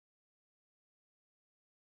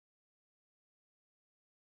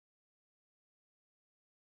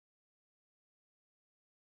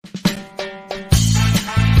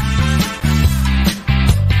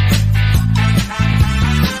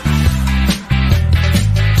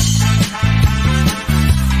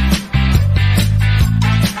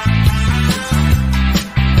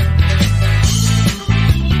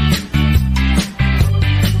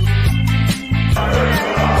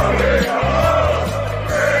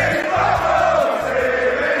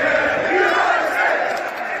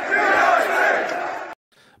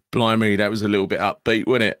Blimey, that was a little bit upbeat,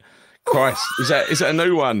 wasn't it? Christ, is that a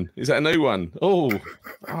new one? Is that a new one? Oh,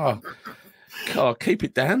 God, keep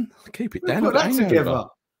it down. Keep it down. Who put that together?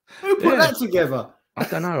 Who put that together? I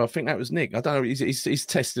don't know. I think that was Nick. I don't know. He's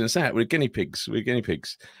testing us out. We're guinea pigs. We're guinea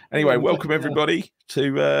pigs. Anyway, welcome everybody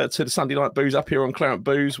to the Sunday Night Booze up here on Clarent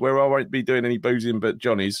Booze, where I won't be doing any boozing but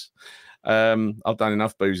Johnny's. I've done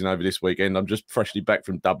enough boozing over this weekend. I'm just freshly back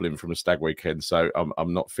from Dublin from a stag weekend, so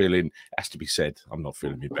I'm not feeling. It has to be said, I'm not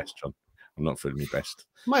feeling my best, John. I'm not feeling my best,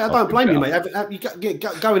 mate. I don't blame you, mate. You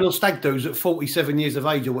going on stag do's at 47 years of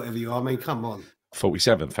age or whatever you are. I mean, come on.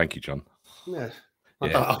 47. Thank you, John. Yeah.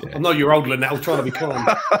 I know you're older than that. I'm trying to be kind.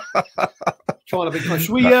 Trying to be kind.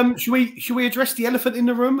 Should we address the elephant in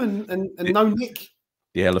the room and no Nick?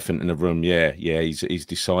 The elephant in the room, yeah. He's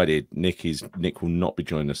decided Nick will not be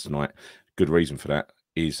joining us tonight. Good reason for that.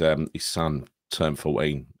 His son turned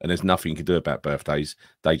 14, and there's nothing you can do about birthdays.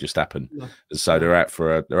 They just happen. No. So they're out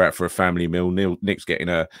for a family meal. Nick's getting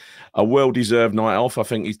a well-deserved night off. I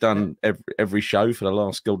think he's done every show for the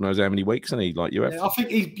last God knows how many weeks, hasn't he? Like you have. I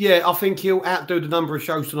think he'll outdo the number of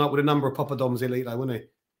shows tonight with a number of poppadoms he'll eat, though, won't he?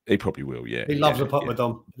 He probably will, yeah. He loves a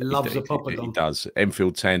poppadom. He loves a poppadom. He does.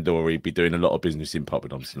 Enfield Tandoori be doing a lot of business in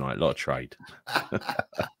poppadoms tonight, a lot of trade.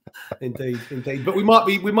 Indeed. But we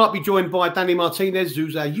might be joined by Danny Martinez,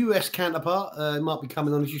 who's our US counterpart. He might be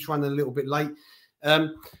coming on. He's just running a little bit late.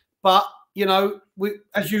 But you know,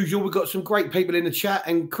 as usual, we've got some great people in the chat,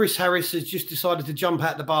 and Chris Harris has just decided to jump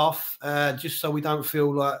out the bath, just so we don't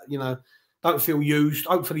feel like don't feel used.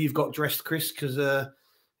 Hopefully, you've got dressed, Chris, because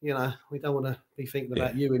we don't want to be thinking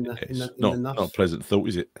about you in the nuts. Not a pleasant thought,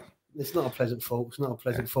 is it? It's not a pleasant thought. It's not a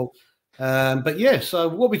pleasant thought. But yeah, so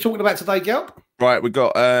what are we talking about today, Gal? Right, we've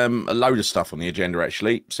got a load of stuff on the agenda,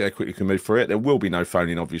 actually. See how quickly we can move through it. There will be no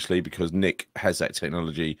phoning, obviously, because Nick has that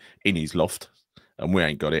technology in his loft, and we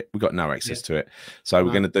ain't got it. We've got no access to it. So we're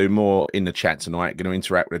going to do more in the chat tonight, going to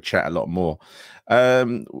interact with the chat a lot more.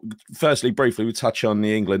 Firstly, briefly, we touch on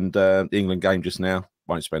the England game just now.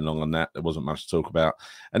 Won't spend long on that. There wasn't much to talk about.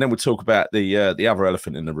 And then we'll talk about the other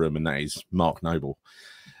elephant in the room, and that is Mark Noble.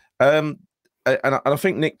 And I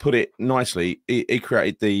think Nick put it nicely. He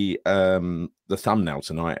created the thumbnail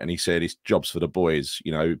tonight, and he said it's jobs for the boys.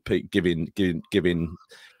 You know, giving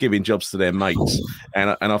jobs to their mates.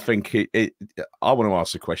 And I think I want to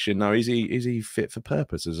ask the question: no, is he fit for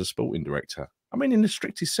purpose as a sporting director? I mean, in the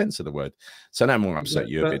strictest sense of the word. So that might upset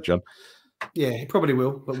you a bit, John. Yeah, it probably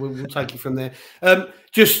will, but we'll take it from there.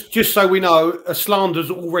 Just so we know, a slander's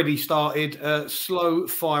already started. Slow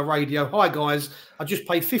Fire Radio. Hi guys, I just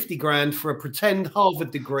paid 50 grand for a pretend Harvard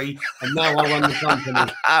degree, and now I run the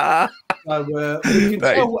company. So we can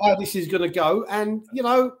tell how this is going to go. And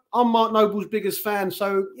I'm Mark Noble's biggest fan,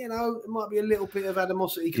 so it might be a little bit of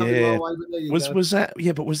animosity coming my way. But there you go. Was that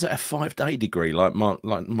a 5-day degree like Mark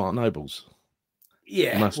Noble's?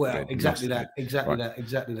 Yeah, well, exactly that.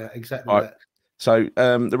 So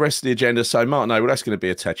the rest of the agenda. So Mark Noble, that's going to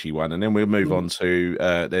be a touchy one, and then we'll move on to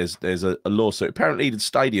there's a lawsuit. Apparently, the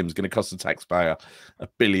stadium's going to cost the taxpayer £1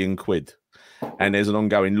 billion, and there's an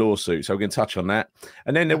ongoing lawsuit. So we're going to touch on that.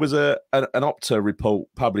 And then there was an Opta report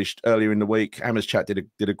published earlier in the week. Hammers Chat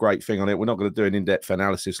did a great thing on it. We're not going to do an in-depth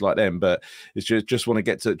analysis like them, but it's just want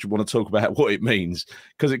to talk about what it means,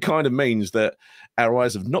 because it kind of means that our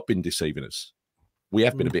eyes have not been deceiving us. We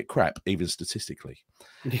have been a bit crap, even statistically.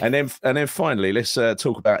 And then finally, let's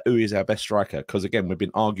talk about who is our best striker, because again, we've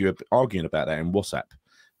been arguing about that in WhatsApp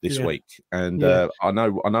this week, and I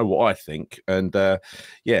know what I think, and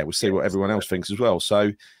we'll see what everyone else thinks as well.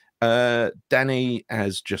 So Danny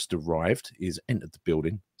has just arrived; he's entered the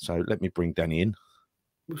building. So let me bring Danny in.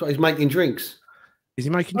 Looks like he's making drinks. Is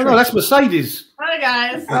he making drinks? No, that's Mercedes. Hi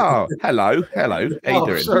guys. Oh, hello. How you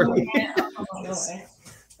doing? Sorry.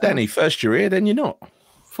 Danny, first you're here, then you're not.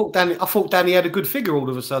 I thought Danny had a good figure all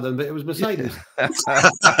of a sudden, but it was Mercedes. Yeah,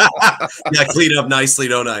 clean up nicely,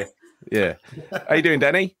 don't I? Yeah. How you doing,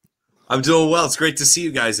 Danny? I'm doing well. It's great to see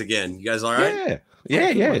you guys again. You guys all right?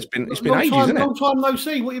 Yeah. It's been ages, isn't it? Long time no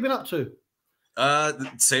see. What have you been up to?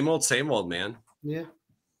 Same old, man. Yeah.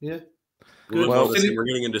 Well, we're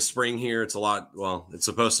getting into spring here. It's a lot. Well, it's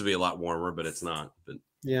supposed to be a lot warmer, but it's not. But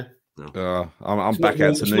yeah. No. I'm back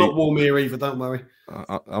out to It's not warm here either, don't worry.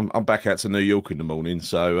 I'm back out to New York in the morning,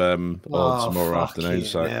 so tomorrow afternoon.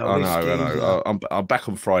 So I know. I'm back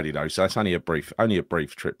on Friday though, so it's only a brief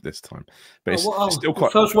trip this time. But it's still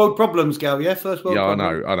quite first world problems, Gal. Yeah, first world. Yeah,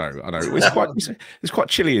 problems. I know. It's quite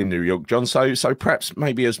chilly in New York, John. So perhaps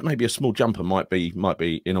maybe a small jumper might be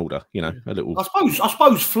in order. A little. I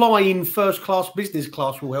suppose flying first class, business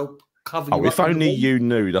class will help cover. Oh, if only you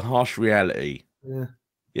knew the harsh reality. Yeah.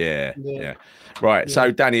 Yeah. Right. Yeah.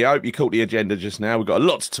 So, Danny, I hope you caught the agenda just now. We've got a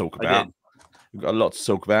lot to talk about. We've got a lot to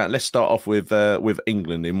talk about. Let's start off with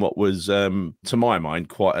England in what was, to my mind,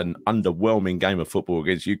 quite an underwhelming game of football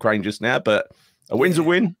against Ukraine just now. But a win's a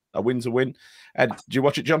win. A win's a win. And did you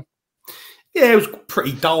watch it, John? Yeah, it was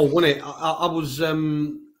pretty dull, wasn't it? I was.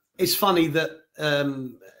 It's funny that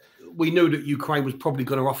we knew that Ukraine was probably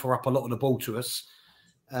going to offer up a lot of the ball to us.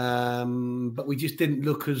 But we just didn't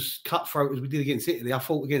look as cutthroat as we did against Italy. I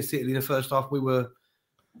thought against Italy in the first half we were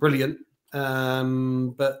brilliant.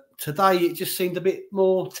 But today it just seemed a bit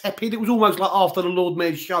more tepid. It was almost like after the Lord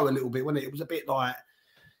Mayor's show a little bit, wasn't it? It was a bit like,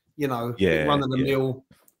 bit run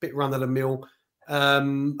of the mill.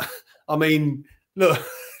 I mean, look,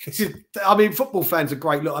 football fans are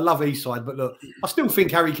great. Look, I love Eastside, but look, I still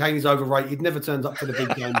think Harry Kane is overrated. Never turns up for the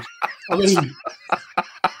big games. I mean,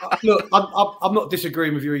 look, I'm not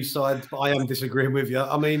disagreeing with you, Eastside, but I am disagreeing with you.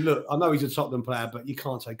 I mean, look, I know he's a Tottenham player, but you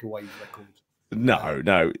can't take away his record.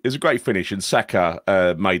 No. It was a great finish, and Saka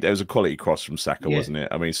there was a quality cross from Saka, wasn't it?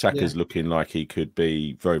 I mean, Saka's looking like he could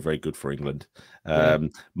be very, very good for England.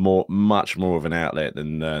 Much more of an outlet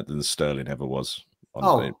than Sterling ever was.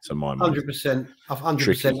 To my mind, 100%. I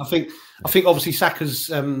think obviously Saka's.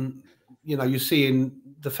 You're seeing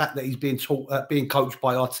the fact that he's being coached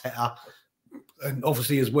by Arteta, and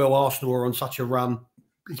obviously as well, Arsenal are on such a run.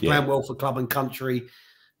 He's playing well for club and country.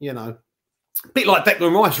 A bit like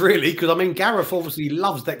Declan Rice, really, because I mean Gareth obviously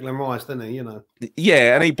loves Declan Rice, doesn't he?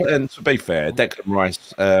 Yeah, and to be fair, Declan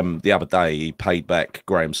Rice the other day he paid back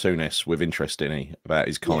Graham Souness with interest, didn't he, about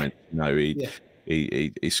his comment.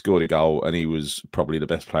 He scored a goal and he was probably the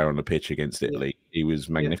best player on the pitch against Italy. He was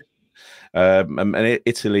magnificent. And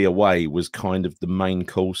Italy away was kind of the main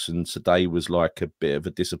course, and today was like a bit of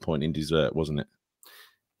a disappointing dessert, wasn't it?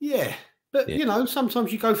 Yeah, but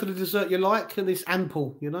sometimes you go for the dessert you like, and it's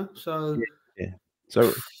ample. So. Yeah.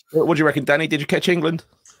 So, what do you reckon, Danny? Did you catch England?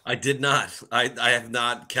 I did not. I have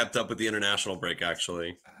not kept up with the international break,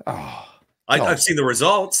 actually. I've seen the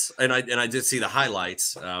results, and I did see the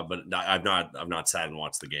highlights, but I've not sat and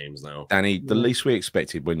watched the games. No, Danny, the least we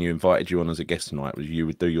expected when you invited you on as a guest tonight was you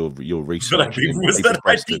would do your research. Everything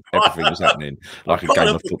was happening like a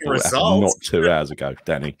game of football. Not 2 hours ago,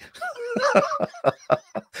 Danny.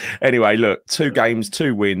 Anyway, look, 2 games,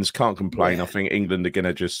 2 wins, can't complain. I think England are going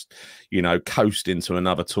to just, coast into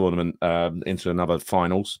another tournament, into another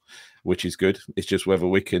finals, which is good. It's just whether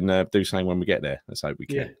we can do the same when we get there. Let's hope we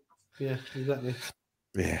can. Yeah, exactly.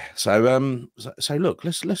 Yeah. So look,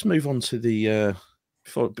 let's move on to the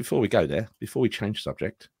before we go there, before we change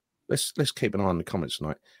subject. Let's keep an eye on the comments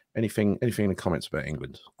tonight. Anything in the comments about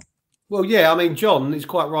England? Well, yeah, I mean, John is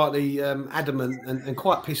quite rightly adamant and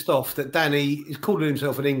quite pissed off that Danny is calling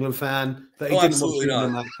himself an England fan. That he didn't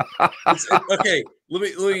want to okay, let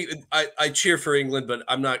me. I cheer for England, but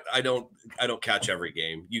I'm not. I don't catch every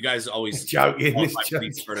game. You guys always joking.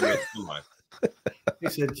 Come on.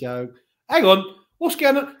 It's a joke. Hang on, what's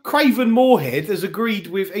going on? Craven Moorhead has agreed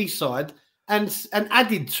with Eastside and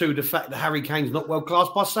added to the fact that Harry Kane's not world class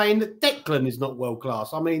by saying that Declan is not world class.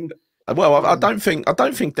 I mean. Well, I don't think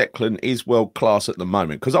Declan is world class at the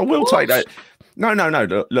moment, because I will take that. No.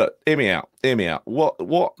 Look, hear me out. What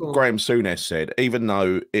Graham Souness said, even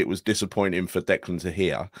though it was disappointing for Declan to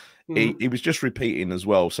hear, he was just repeating as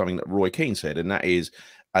well something that Roy Keane said, and that is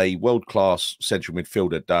a world class central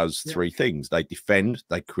midfielder does 3 things: they defend,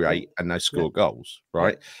 they create, and they score goals.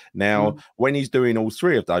 Right now, when he's doing all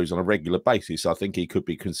 3 of those on a regular basis, I think he could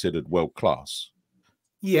be considered world class.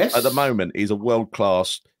 Yes, at the moment, he's a world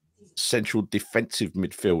class central defensive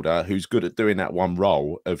midfielder who's good at doing that one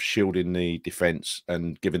role of shielding the defense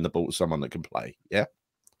and giving the ball to someone that can play.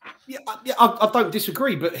 I don't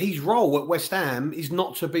disagree, but his role at West Ham is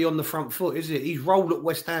not to be on the front foot, is it? His role at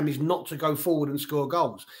West Ham is not to go forward and score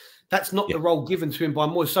goals. That's not the role given to him by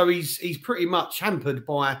Moyes. So he's pretty much hampered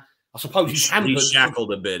by, I suppose he's hampered. He's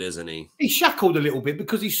shackled a bit, isn't he? He's shackled a little bit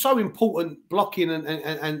because he's so important blocking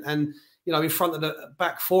and in front of the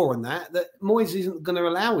back 4 and that Moyes isn't going to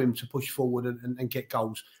allow him to push forward and get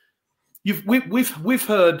goals. We've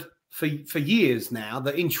heard for years now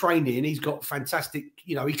that in training he's got fantastic,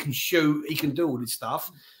 he can shoot, he can do all this stuff.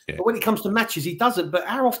 Yeah. But when it comes to matches, he doesn't. But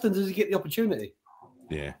how often does he get the opportunity?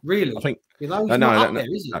 Yeah, really. I think he's not up there,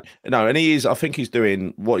 is he? No, and he is. I think he's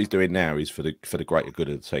doing what he's doing now is for the greater good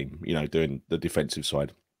of the team. Doing the defensive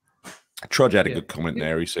side. Trudge had a good comment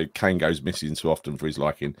there. He said Kane goes missing too often for his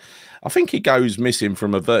liking. I think he goes missing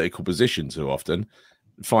from a vertical position too often.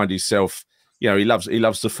 Find himself, he loves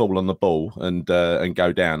to fall on the ball and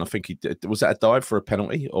go down. I think was that a dive for a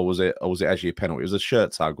penalty, or was it actually a penalty? It was a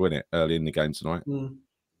shirt tug, wasn't it, early in the game tonight?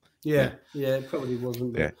 Yeah, it probably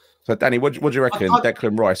wasn't. But... Yeah. So, Danny, what do you reckon?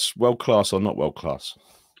 Declan Rice, world class or not world class?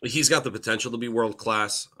 He's got the potential to be world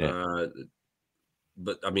class. Yeah.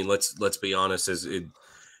 But I mean, let's be honest.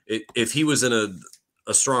 If he was in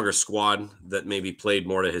a stronger squad that maybe played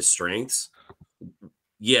more to his strengths,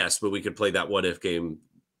 yes, but we could play that what if game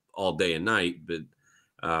all day and night.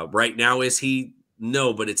 But right now, is he?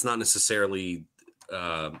 No, but it's not necessarily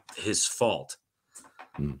his fault.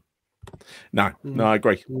 No, I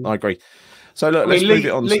agree. So look, let's move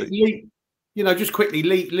it on. Lee, just quickly,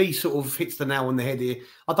 Lee sort of hits the nail on the head here.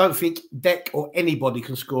 I don't think Deck or anybody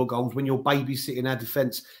can score goals when you're babysitting our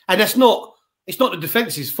defence, and it's not the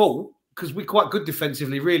defence's fault because we're quite good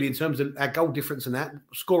defensively, really, in terms of our goal difference and that.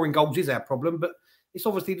 Scoring goals is our problem, but it's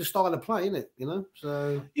obviously the style of play, isn't it?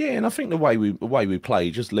 So yeah, and I think the way we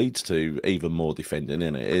play just leads to even more defending,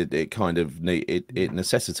 innit? It kind of it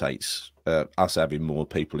necessitates us having more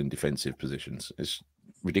people in defensive positions. It's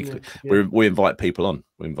ridiculous. Yeah. We invite people on.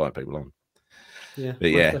 Yeah,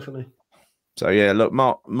 definitely. So yeah, look,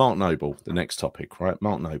 Mark Noble, the next topic, right?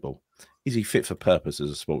 Mark Noble. Is he fit for purpose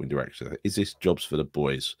as a sporting director? Is this jobs for the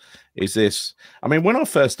boys? Is this... I mean, when I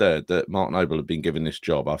first heard that Mark Noble had been given this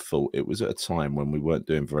job, I thought it was at a time when we weren't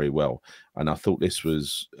doing very well. And I thought this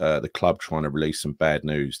was the club trying to release some bad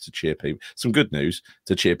news to cheer people... some good news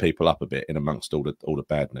to cheer people up a bit in amongst all the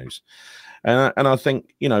bad news. And I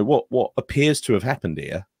think, what appears to have happened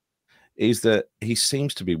here is that he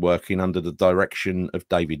seems to be working under the direction of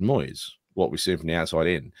David Moyes. What we see from the outside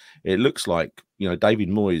in, it looks like David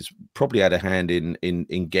Moyes probably had a hand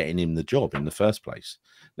in getting him the job in the first place.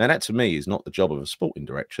 Now that to me is not the job of a sporting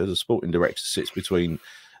director. The sporting director sits between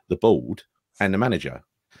the board and the manager.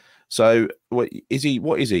 So what is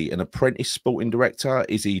he? An apprentice sporting director?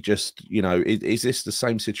 Is he just is this the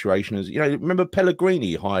same situation as remember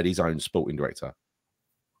Pellegrini hired his own sporting director?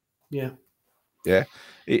 Yeah. Yeah.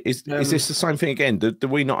 Is this the same thing again? Do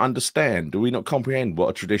we not understand? Do we not comprehend what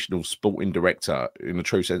a traditional sporting director, in the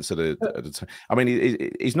true sense of the term? I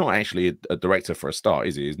mean, he's not actually a director for a start,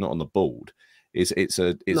 is he? He's not on the board. It's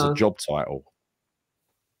a job title.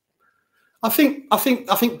 I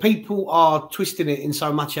think people are twisting it in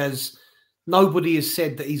so much as nobody has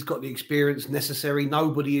said that he's got the experience necessary.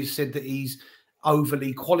 Nobody has said that he's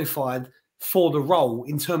overly qualified for the role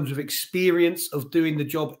in terms of experience of doing the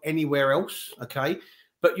job anywhere else. Okay.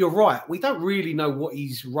 But you're right. We don't really know what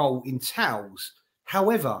his role entails.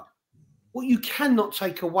 However, what you cannot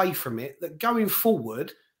take away from it, that going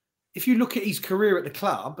forward, if you look at his career at the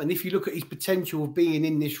club and if you look at his potential of being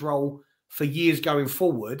in this role for years going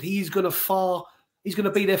forward, he's going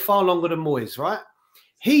to be there far longer than Moyes, right?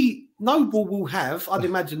 Noble will have, I'd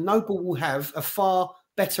imagine Noble will have a far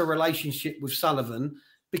better relationship with Sullivan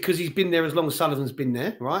because he's been there as long as Sullivan's been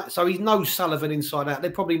there, right? So he knows Sullivan inside out. They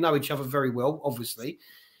probably know each other very well, obviously.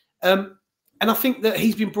 And I think that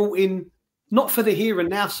he's been brought in not for the here and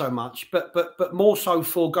now so much, but more so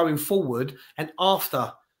for going forward and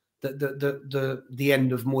after the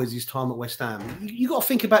end of Moyes' time at West Ham. You got to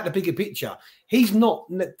think about the bigger picture. He's not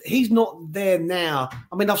there now.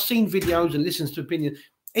 I mean, I've seen videos and listened to opinions.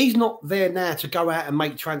 He's not there now to go out and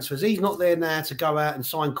make transfers. He's not there now to go out and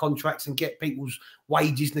sign contracts and get people's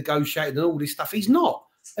wages negotiated and all this stuff. He's not.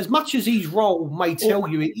 As much as his role may tell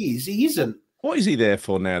you it is, he isn't. What is he there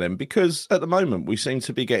for now then? Because at the moment we seem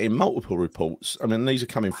to be getting multiple reports. I mean, these are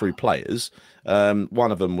coming through players.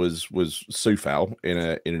 One of them was Soufal in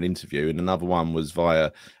an interview, and another one was via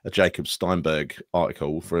a Jacob Steinberg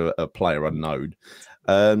article for a player unknown,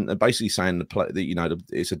 and basically saying that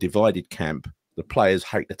it's a divided camp. The players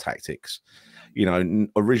hate the tactics.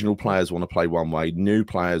 Original players want to play one way, new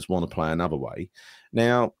players want to play another way.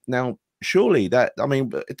 Now. Surely there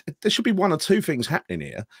should be one or two things happening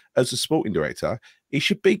here. As a sporting director, he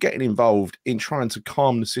should be getting involved in trying to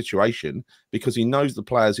calm the situation because he knows the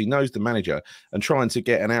players, he knows the manager, and trying to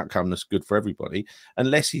get an outcome that's good for everybody.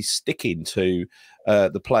 Unless he's sticking to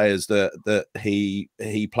the players that he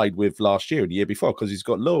played with last year and the year before because he's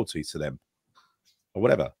got loyalty to them or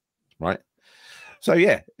whatever, right? So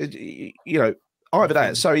yeah, either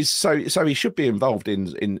that, so he should be involved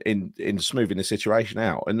in smoothing the situation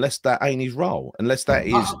out, unless that ain't his role, unless that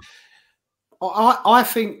is. I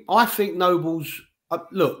think Noble's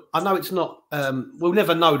look. I know it's not. We'll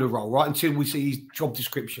never know the role, right, until we see his job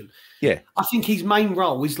description. Yeah, I think his main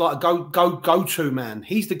role is like a go-to man.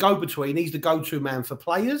 He's the go-between. He's the go-to man for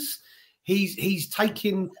players. He's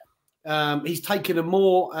taken a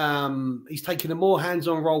more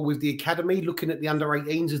hands-on role with the academy, looking at the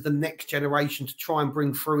under-18s as the next generation to try and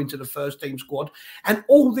bring through into the first team squad, and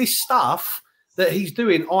all this stuff that he's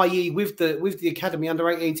doing, i.e., with the academy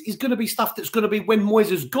under-18s, is going to be stuff that's going to be when Moyes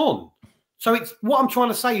is gone. So it's what I'm trying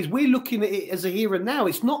to say is we're looking at it as a here and now.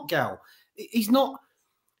 It's not Gal. He's not.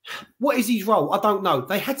 What is his role? I don't know.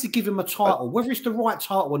 They had to give him a title. Whether it's the right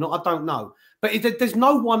title or not, I don't know. But there's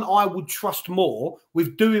no one I would trust more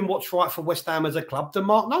with doing what's right for West Ham as a club than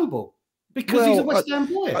Mark Noble. Because he's a West Ham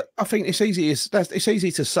boy. I think it's easy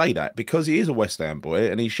to say that because he is a West Ham boy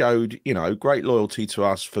and he showed, great loyalty to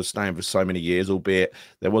us for staying for so many years, albeit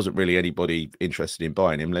there wasn't really anybody interested in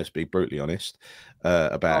buying him. Let's be brutally honest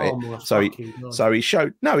about it. So he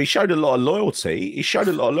showed a lot of loyalty. He showed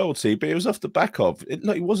a lot of loyalty, but it was off the back of it.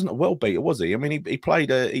 No, he wasn't a well beater, was he? I mean, he played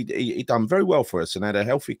he done very well for us and had a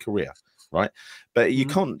healthy career. Right, but you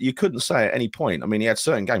couldn't say at any point. I mean, he had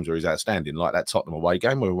certain games where he was outstanding, like that Tottenham away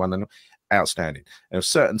game where we won. Outstanding. There were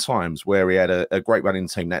certain times where he had a great running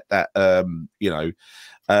team where he had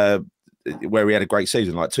a great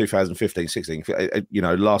season, like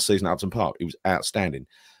 2015-16. Last season at Upton Park, he was outstanding.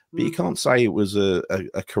 But you can't say it was a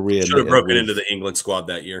career. Should have broken into the England squad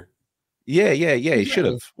that year. Yeah. He should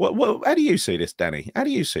have. Well, how do you see this, Danny? How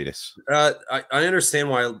do you see this? I understand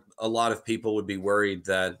why a lot of people would be worried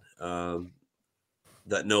that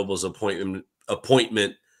that Noble's appointment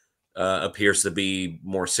appears to be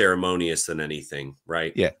more ceremonious than anything,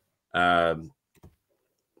 right? Yeah.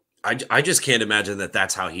 I just can't imagine that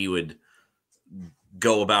that's how he would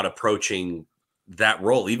go about approaching that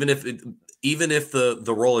role. Even if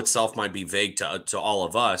the role itself might be vague to all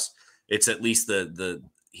of us, it's at least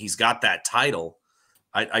he's got that title.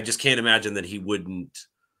 I just can't imagine that he wouldn't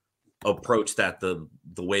approach that the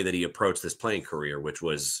way that he approached this playing career, which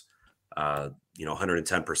was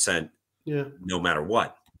 110%, no matter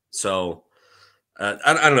what. So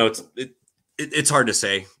I don't know. It's hard to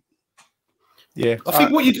say. Yeah, I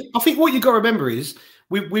think what you got to remember is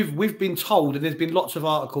we've been told, and there's been lots of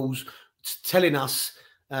articles telling us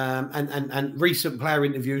and recent player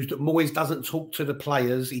interviews that Moyes doesn't talk to the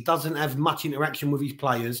players. He doesn't have much interaction with his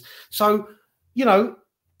players. So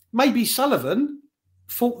maybe Sullivan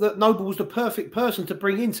thought that Noble was the perfect person to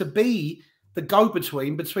bring in to be the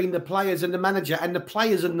go-between between the players and the manager and the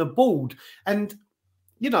players and the board. And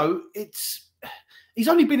he's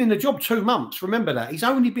only been in the job 2 months. Remember that. He's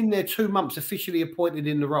only been there 2 months officially appointed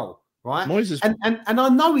in the role, right? And I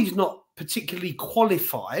know he's not particularly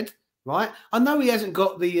qualified, right? I know he hasn't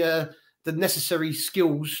got the necessary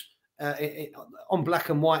skills on black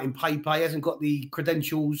and white in paper. He hasn't got the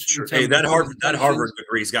credentials. Sure. Hey, that Harvard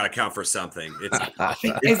degree's got to count for something. I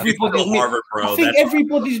think everybody's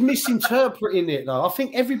misinterpreting it, though. I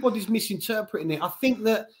think everybody's misinterpreting it. I think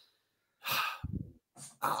that.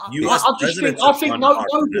 I think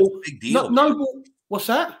Noble. What's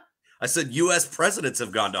that? I said U.S. presidents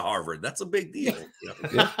have gone to Harvard. That's a big deal.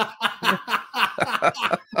 Yeah.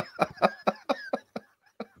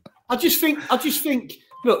 I just think.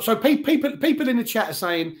 Look, so people in the chat are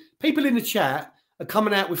saying are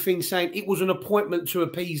coming out with things saying it was an appointment to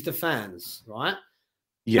appease the fans, right?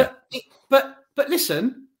 Yeah. But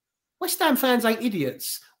listen, West Ham fans ain't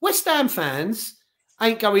idiots. West Ham fans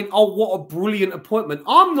ain't going, oh, what a brilliant appointment.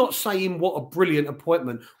 I'm not saying what a brilliant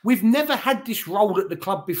appointment. We've never had this role at the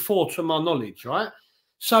club before, to my knowledge, right?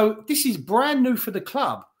 So this is brand new for the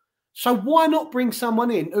club. So why not bring someone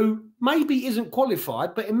in who maybe isn't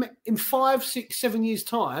qualified, but in 5, 6, 7 years'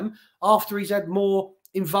 time, after he's had more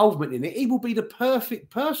involvement in it, he will be the perfect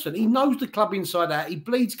person. He knows the club inside out. He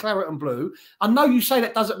bleeds claret and blue. I know you say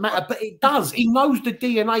that doesn't matter, but it does. He knows the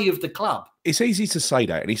DNA of the club. It's easy to say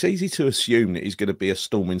that, and it's easy to assume that he's going to be a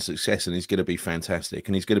storming success and he's going to be fantastic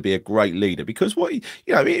and he's going to be a great leader because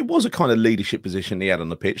it was a kind of leadership position he had on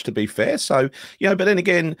the pitch, to be fair. So, but then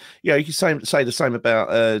again, you can say the same about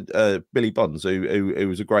Billy Bonds, who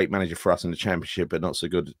was a great manager for us in the Championship, but not so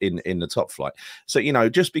good in the top flight. So,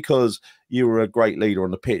 just because you were a great leader on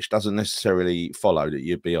the pitch doesn't necessarily follow that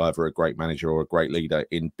you'd be either a great manager or a great leader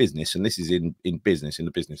in business. And this is in business, in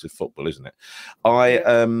the business of football, isn't it?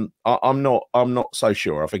 I'm not so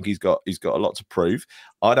sure. I think he's got a lot to prove.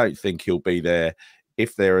 I don't think he'll be there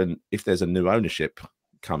if there's a new ownership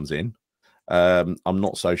comes in. I'm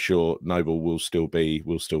not so sure Noble will still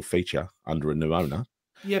feature under a new owner.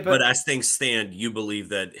 Yeah, but as things stand, you believe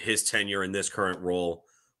that his tenure in this current role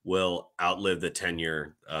will outlive the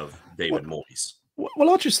tenure of David Moyes. Well,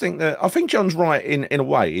 I just think I think John's right in a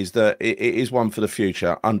way, is that it is one for the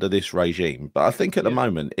future under this regime. But I think at the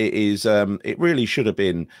moment it is it really should have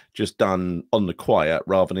been just done on the quiet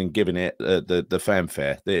rather than giving it the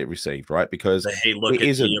fanfare that it received, right? Because hey, look at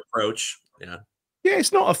the approach. Yeah. Yeah,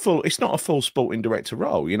 it's not a full sporting director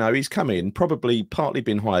role. You know, he's come in, probably partly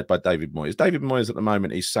been hired by David Moyes. David Moyes at the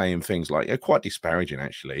moment is saying things like, quite disparaging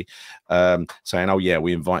actually, saying, "Oh yeah,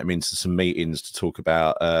 we invite him into some meetings to talk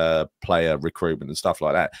about player recruitment and stuff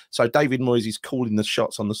like that." So David Moyes is calling the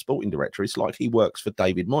shots on the sporting director. It's like he works for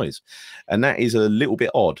David Moyes, and that is a little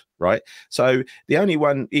bit odd, right? So the only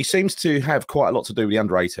one he seems to have quite a lot to do with the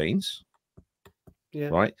under-18s,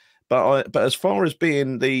 right? But as far as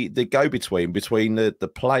being the go-between between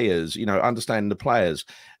the players, you know, understanding the players,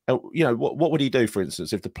 you know, what would he do, for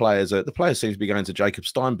instance, if the players seem to be going to Jacob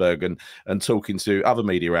Steinberg and talking to other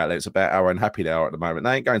media outlets about how unhappy they are at the moment?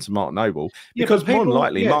 They ain't going to Mark Noble because more than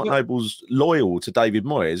likely Mark Noble's loyal to David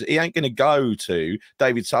Moyes. He ain't going to go to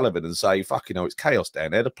David Sullivan and say, "Fucking hell, it's chaos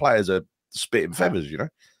down there. The players are spitting feathers," you know.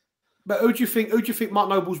 But who do you think Mark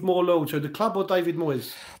Noble's more loyal to, the club or David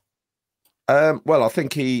Moyes? Well, I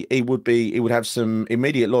think he would have some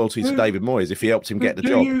immediate loyalty to David Moyes if he helped him get the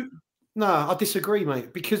job. No, I disagree,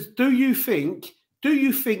 mate. Because do you think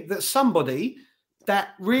that somebody that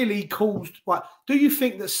really caused, like, do you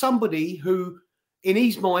think that somebody who, in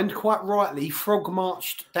his mind, quite rightly, frog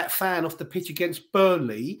marched that fan off the pitch against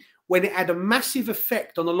Burnley, when it had a massive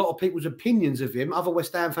effect on a lot of people's opinions of him, other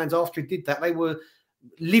West Ham fans after he did that, they were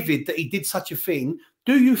livid that he did such a thing.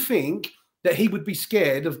 Do you think that he would be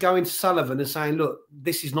scared of going to Sullivan and saying, "Look,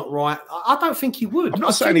 this is not right"? I don't think he would. I'm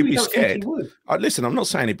not saying he'd be scared. Listen, I'm not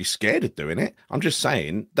saying he'd be scared of doing it. I'm just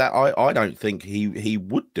saying that I don't think he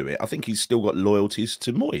would do it. I think he's still got loyalties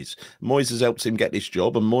to Moyes. Moyes has helped him get this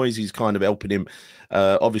job, and Moyes is kind of helping him,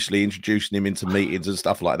 obviously introducing him into meetings and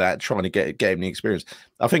stuff like that, trying to get him the experience.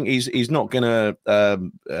 I think he's not going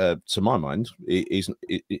to, to my mind, you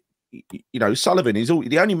know, Sullivan is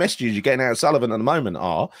the only messages you're getting out of Sullivan at the moment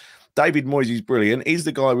are, David Moyes is brilliant. He's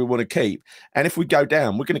the guy we want to keep. And if we go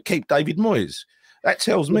down, we're going to keep David Moyes. That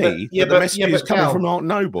tells me that the messages coming from Mark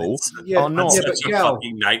Noble are not such a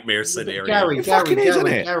fucking nightmare scenario. Gary,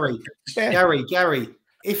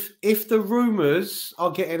 if the rumours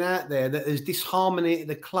are getting out there that there's disharmony at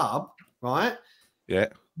the club, right? Yeah.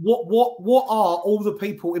 What are all the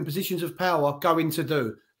people in positions of power going to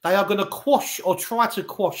do? They are going to quash or try to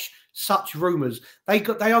quash such rumours. They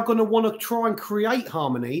are going to want to try and create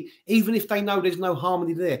harmony, even if they know there's no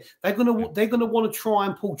harmony there. They're going to want to try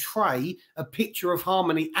and portray a picture of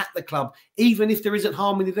harmony at the club, even if there isn't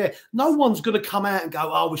harmony there. No one's going to come out and go,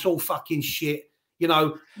 "Oh, it's all fucking shit." You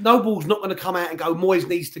know, Noble's not going to come out and go, "Moyes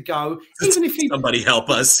needs to go." Even if somebody help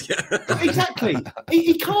us. Yeah. Exactly.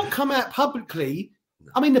 He can't come out publicly.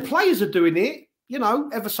 I mean, the players are doing it, you know,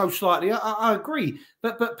 ever so slightly. I agree.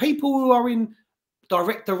 But people who are in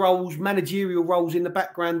director roles, managerial roles in the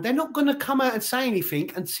background, they're not going to come out and say anything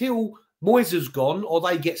until Moyes has gone or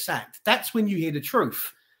they get sacked. That's when you hear the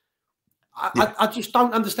truth. I just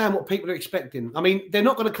don't understand what people are expecting. I mean, they're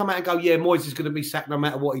not going to come out and go, "Yeah, Moyes is going to be sacked no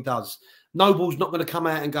matter what he does." Noble's not going to come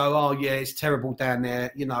out and go, "Oh, yeah, it's terrible down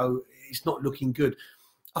there. You know, it's not looking good."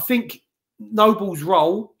 I think Noble's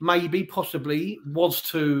role, maybe, possibly, was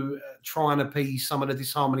to try and appease some of the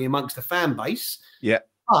disharmony amongst the fan base. Yeah.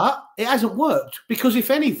 But it hasn't worked because, if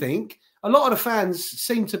anything, a lot of the fans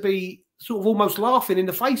seem to be sort of almost laughing in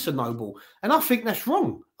the face of Noble. And I think that's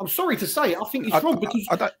wrong. I'm sorry to say it. I think it's wrong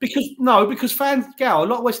because fans, a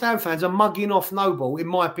lot of West Ham fans are mugging off Noble, in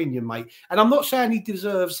my opinion, mate. And I'm not saying he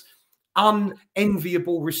deserves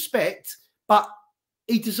unenviable respect, but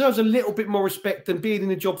he deserves a little bit more respect than being in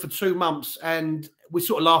the job for 2 months and we're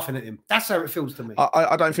sort of laughing at him. That's how it feels to me.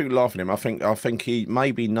 I don't think we're laughing at him. I think he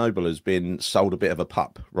maybe Noble has been sold a bit of a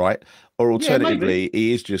pup, right? Or alternatively,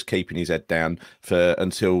 he is just keeping his head down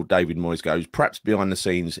until David Moyes goes. Perhaps behind the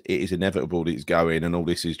scenes, it is inevitable that he's going, and all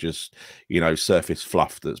this is just, you know, surface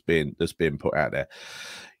fluff that's been put out there.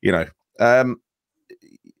 You know,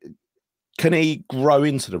 can he grow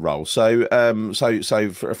into the role? So,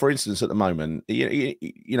 for instance, at the moment, you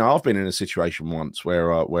know, I've been in a situation once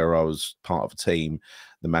where I was part of a team.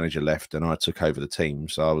 The manager left, and I took over the team.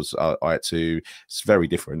 So I had to. It's very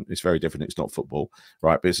different. It's very different. It's not football,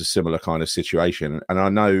 right? But it's a similar kind of situation. And I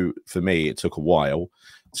know for me, it took a while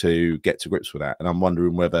to get to grips with that. And I'm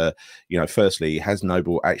wondering whether, you know, firstly, has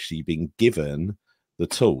Noble actually been given the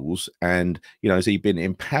tools, and, you know, has he been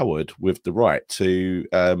empowered with the right to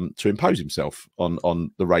impose himself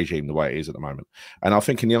on the regime the way it is at the moment? And I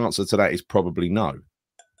think the answer to that is probably no,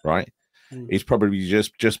 right? He's probably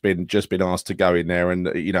just been asked to go in there and,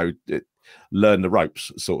 you know, learn the ropes,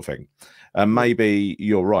 sort of thing. And maybe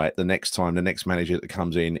you're right. The next next manager that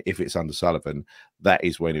comes in, if it's under Sullivan, that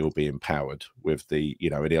is when he'll be empowered with the, you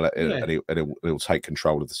know, and he'll take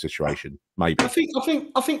control of the situation. Maybe. I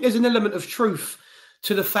think there's an element of truth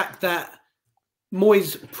to the fact that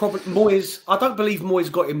Moyes. I don't believe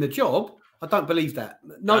Moyes got him the job. I don't believe that.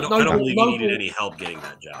 No, I don't believe he needed any help getting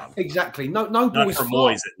that job. Exactly. Noble Not is for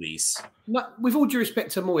Moyes, at least. No, with all due respect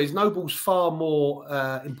to Moyes, Noble's far more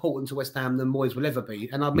important to West Ham than Moyes will ever be,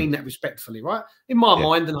 and I mean that respectfully, right? In my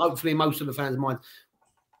mind, and hopefully most of the fans' mind.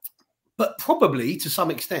 But probably to some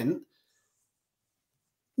extent,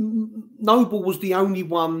 Noble was the only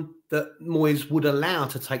one that Moyes would allow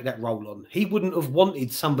to take that role on. He wouldn't have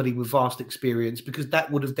wanted somebody with vast experience because that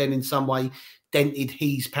would have then in some way dented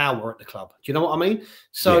his power at the club. Do you know what I mean?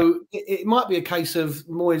 So it might be a case of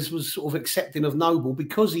Moyes was sort of accepting of Noble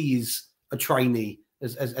because he is a trainee,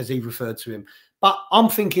 as he referred to him. But I'm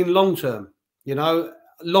thinking long term, you know,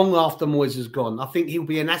 long after Moyes is gone. I think he'll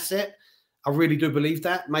be an asset. I really do believe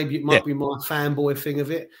that. Maybe it might be my fanboy thing of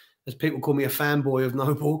it, as people call me a fanboy of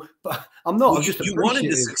Noble, but I'm not. Well, you want him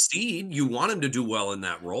to succeed. You want him to do well in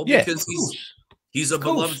that role because he's a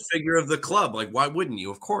beloved figure of the club. Like, why wouldn't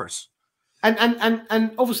you? Of course. And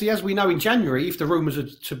obviously, as we know, in January, if the rumours are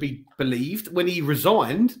to be believed, when he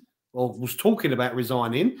resigned or was talking about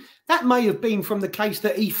resigning, that may have been from the case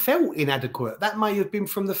that he felt inadequate. That may have been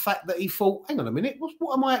from the fact that he thought, hang on a minute,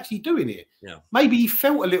 what am I actually doing here? Yeah. Maybe he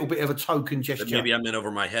felt a little bit of a token gesture. But maybe I'm in over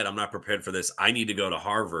my head. I'm not prepared for this. I need to go to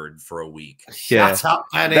Harvard for a week. Shut up,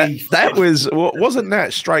 Danny. That wasn't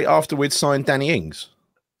that straight after we'd signed Danny Ings?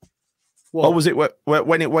 What? Or was it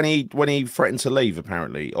when he threatened to leave,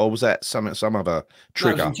 apparently? Or was that some other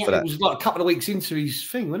trigger for that? It was like a couple of weeks into his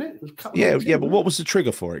thing, wasn't it? But what was the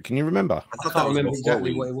trigger for it? Can you remember? I can't remember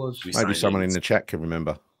exactly what it was. Maybe someone in the chat can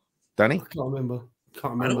remember. Danny? I can't remember. I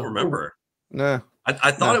don't remember. No.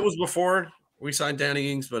 I thought it was before we signed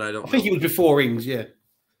Danny Ings, but I don't know. I think it was before Ings, yeah.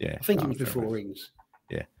 Yeah. I think it was before Ings.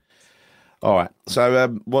 Yeah. All right. So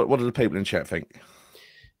what do the people in chat think?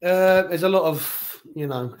 There's a lot of,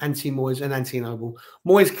 anti-Moyes and anti-Noble.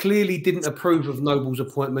 Moyes clearly didn't approve of Noble's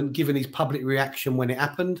appointment, given his public reaction when it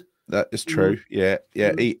happened. That is true. Yeah.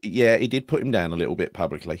 He did put him down a little bit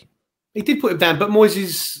publicly. He did put him down, but Moyes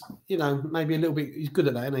is, maybe a little bit. He's good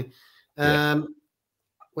at that, isn't he?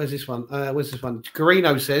 Where's this one?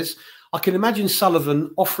 Garino says, I can imagine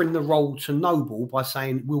Sullivan offering the role to Noble by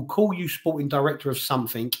saying, we'll call you sporting director of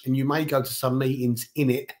something and you may go to some meetings in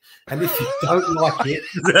it. And if you don't like it,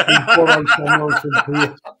 we'll borrow someone from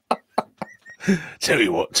here. Tell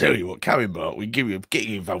you what, come in, Mark. We get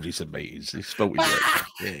you involved in some meetings. It's sporting director.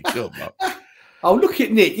 Yeah, good, Mark. Oh, look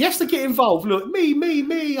at Nick. He has to get involved. Look,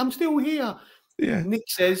 me. I'm still here. Yeah. Nick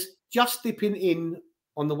says, just dipping in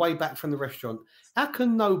on the way back from the restaurant. How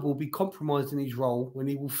can Noble be compromised in his role when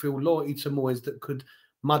he will feel loyalty to Moyes that could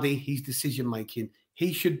muddy his decision-making?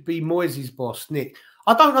 He should be Moyes' boss, Nick.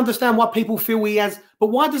 I don't understand why people feel he has, but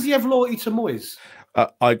why does he have loyalty to Moyes? I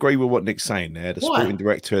agree with what Nick's saying there. The sporting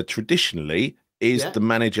director traditionally is the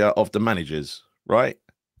manager of the managers, right?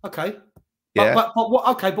 Okay. Yeah. But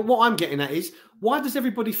what I'm getting at is, why does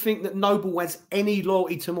everybody think that Noble has any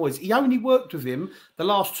loyalty to Moyes? He only worked with him the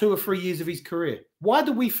last 2 or 3 years of his career. Why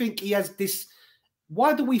do we think he has this?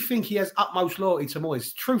 Why do we think he has utmost loyalty to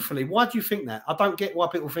Moyes? Truthfully, why do you think that? I don't get why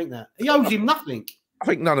people think that. He owes him nothing. I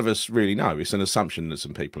think none of us really know. It's an assumption that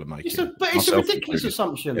some people are making. It's a ridiculous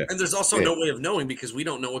assumption. Yeah. And there's also no way of knowing because we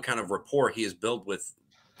don't know what kind of rapport he has built with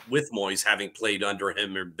Moyes, having played under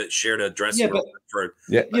him or shared a dressing room for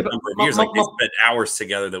a number of years. They spent hours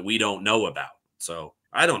together that we don't know about. So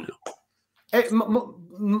I don't know.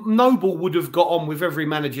 Noble would have got on with every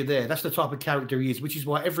manager there. That's the type of character he is, which is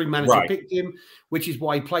why every manager picked him, which is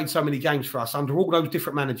why he played so many games for us under all those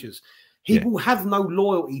different managers. He will have no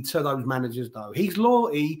loyalty to those managers, though. His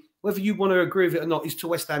loyalty, whether you want to agree with it or not, is to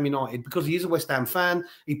West Ham United because he is a West Ham fan.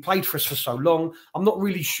 He played for us for so long. I'm not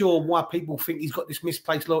really sure why people think he's got this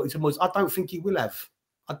misplaced loyalty to Moyes. I don't think he will have.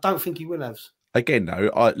 Again,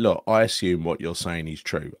 though, I assume what you're saying is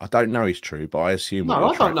true. I don't know it's true, but I assume what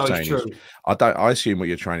you're I don't know it's true. I assume what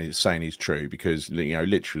you're saying is true because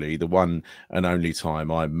literally the one and only time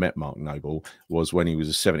I met Mark Noble was when he was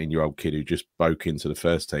a 17-year-old kid who just broke into the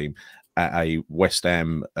first team at a West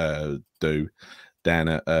Ham down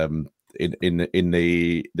at in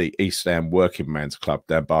the East Ham Working Man's Club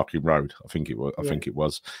down Barking Road. I think it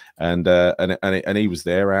was, and he was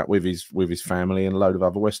there out with his family and a load of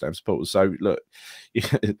other West Ham supporters. So look,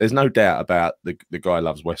 there's no doubt about the guy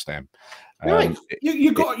loves West Ham. Right.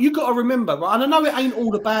 You got to remember, right? And I know it ain't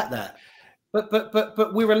all about that,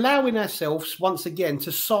 but we're allowing ourselves once again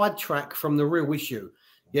to sidetrack from the real issue.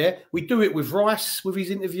 Yeah, we do it with Rice with his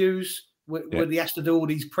interviews. Where he has to do all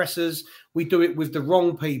these pressers. We do it with the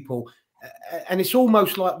wrong people. And it's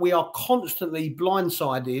almost like we are constantly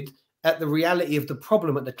blindsided at the reality of the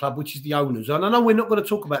problem at the club, which is the owners. And I know we're not going to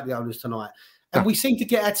talk about the owners tonight. and we seem to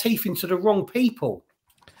get our teeth into the wrong people.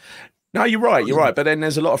 No, you're right. You're right. But then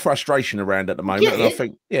there's a lot of frustration around at the moment, and I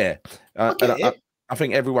think, I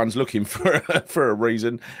think everyone's looking for a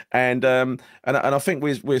reason, and I think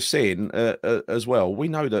we're seeing as well. We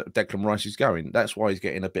know that Declan Rice is going. That's why he's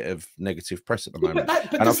getting a bit of negative press at the moment.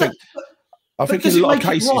 I think in a lot of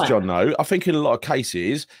cases, John, though, I think in a lot of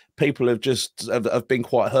cases, people have been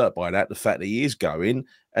quite hurt by that. The fact that he is going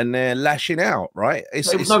and they're lashing out, right?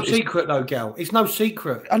 It's no secret, though, Gal. It's no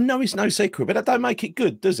secret. I know it's no secret, but that don't make it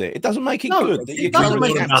good, does it? It doesn't make it good. It doesn't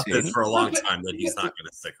make it about this for a long time that he's not going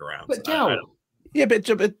to stick around. But Gal. Yeah, but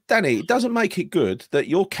Danny, it doesn't make it good that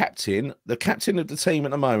your captain, the captain of the team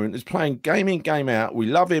at the moment, is playing game in, game out. We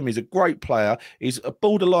love him. He's a great player. He's a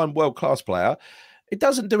borderline world-class player. It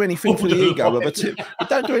doesn't do anything for the ego of it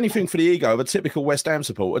don't do anything for the ego of a typical West Ham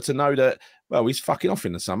supporter to know that, well, he's fucking off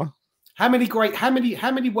in the summer. How many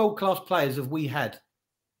world-class players have we had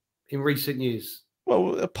in recent years?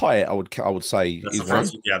 Well, Payet, I would say, that's the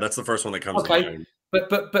first, that's the first one that comes to mind.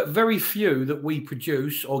 But very few that we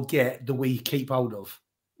produce or get that we keep hold of.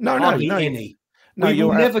 Hardly any. We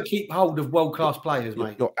will never keep hold of world-class players,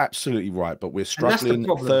 mate. You're absolutely right, but we're struggling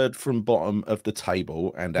third from bottom of the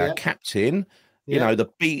table, and our captain, you know, the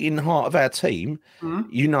beating heart of our team,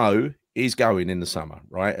 you know, is going in the summer,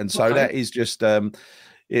 right? And so that is just,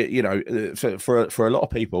 you know, for a lot of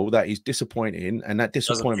people, that is disappointing, and that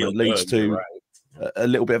disappointment leads to a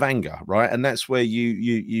little bit of anger, right? And that's where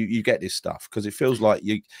you get this stuff, because it feels like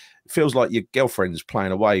your girlfriend's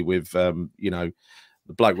playing away with, you know,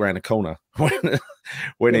 the bloke around the corner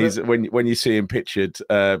when you see him pictured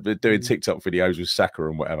doing TikTok videos with Saka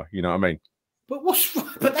and whatever, you know what I mean?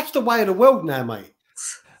 But that's the way of the world now, mate.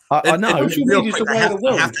 I know. I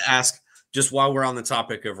have to ask, just while we're on the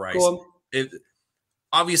topic of Rice,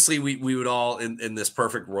 obviously we would all in this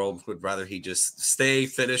perfect world would rather he just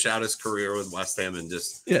finish out his career with West Ham and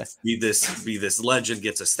just be this legend,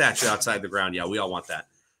 gets a statue outside the ground. Yeah, we all want that.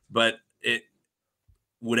 But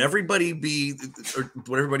would everybody agree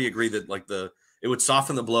that it would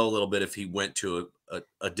soften the blow a little bit if he went to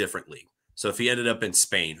a different league? So if he ended up in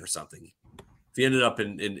Spain or something, if he ended up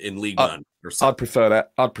in League One or something. I'd prefer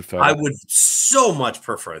that. I would so much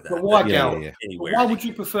prefer that. But why, why would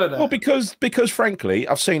you prefer that? Well, because frankly,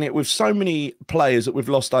 I've seen it with so many players that we've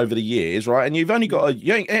lost over the years, right? And you've only got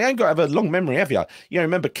you ain't got to have a long memory, have you? You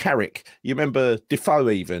remember Carrick, you remember Defoe,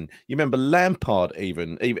 even you remember Lampard,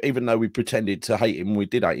 even though we pretended to hate him, we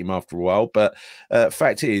did hate him after a while. But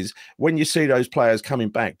fact is, when you see those players coming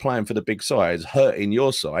back, playing for the big sides, hurting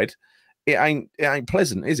your side, it ain't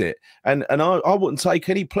pleasant, is it? And I wouldn't take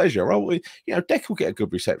any pleasure. You know, Deck will get a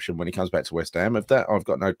good reception when he comes back to West Ham. Of that, I've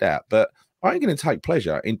got no doubt. But I ain't going to take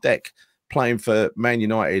pleasure in Deck playing for Man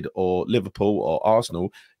United or Liverpool or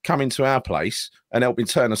Arsenal, coming to our place and helping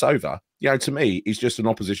turn us over. You know, to me, he's just an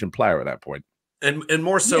opposition player at that point. And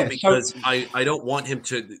more so because I don't want him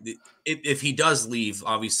to. If he does leave,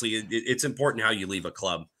 obviously, it's important how you leave a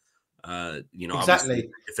club. You know, exactly,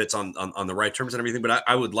 if it's on the right terms and everything, but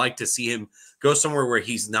I would like to see him go somewhere where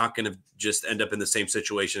he's not going to just end up in the same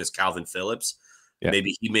situation as Calvin Phillips.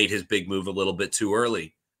 Maybe he made his big move a little bit too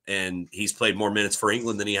early, and he's played more minutes for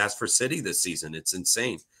England than he has for City this season. It's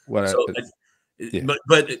insane. Well, so,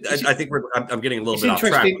 but I think I'm getting a little bit off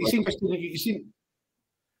track. It's interesting. You see,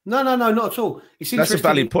 no, not at all. That's a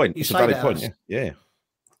valid point. It's a valid point. Yeah.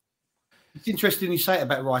 It's interesting you say it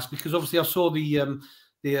about Rice, because obviously I saw the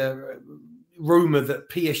rumor that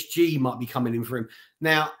PSG might be coming in for him.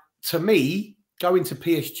 Now, to me, going to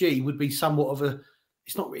PSG would be somewhat of a.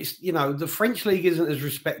 It's you know, the French league isn't as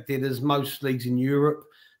respected as most leagues in Europe.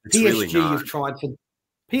 PSG have tried for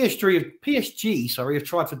PSG have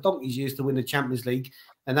tried for donkey's years to win the Champions League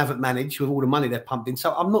and haven't managed with all the money they've pumped in.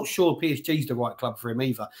 So I'm not sure PSG is the right club for him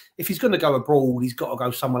either. If he's going to go abroad, he's got to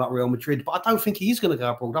go somewhere like Real Madrid. But I don't think he is going to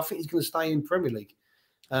go abroad. I think he's going to stay in Premier League.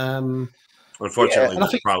 Unfortunately,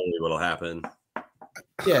 that's probably what'll happen.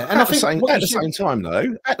 Yeah, and at the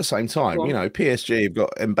same time, you know, PSG have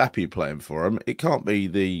got Mbappe playing for them. It can't be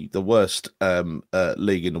the worst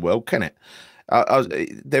league in the world, can it?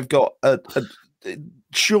 They've got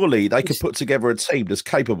surely they could put together a team that's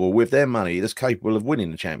capable with their money, that's capable of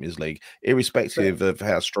winning the Champions League, irrespective of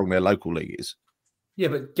how strong their local league is. Yeah,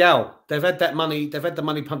 but Gal, they've had that money. They've had the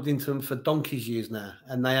money pumped into them for donkey's years now,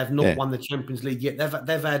 and they have not won the Champions League yet.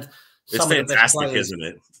 They've had. It's fantastic, isn't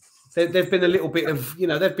it? They've been a little bit of, you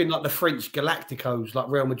know, they've been like the French Galacticos, like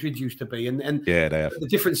Real Madrid used to be. And yeah, they have. The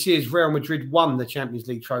difference is Real Madrid won the Champions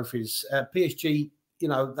League trophies. PSG, you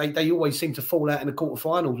know, they always seem to fall out in the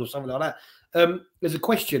quarterfinals or something like that. There's a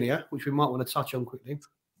question here, which we might want to touch on quickly,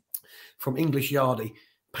 from English Yardie.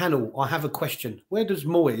 Panel, I have a question. Where does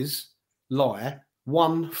Moyes lie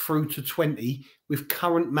 1 through to 20 with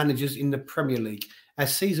current managers in the Premier League.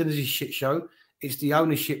 As season is a shit show, it's the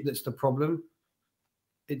ownership that's the problem.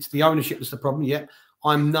 It's the ownership that's the problem. Yeah,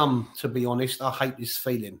 I'm numb, to be honest. I hate this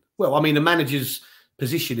feeling. Well, I mean, the manager's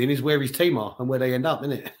positioning is where his team are and where they end up,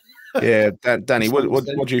 isn't it? Yeah, Danny, what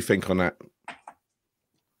do you think on that?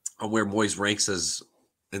 Where Moyes ranks as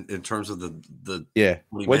in terms of the yeah.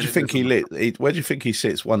 Where do you think where do you think he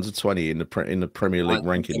sits 1 to 20 in the Premier League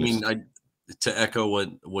ranking? I mean, to echo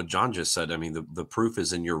what John just said, I mean the proof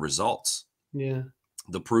is in your results. Yeah.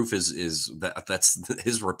 The proof is that's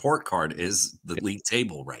his report card is the league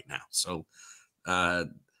table right now. So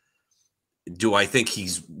do I think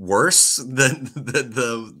he's worse than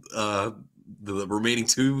the remaining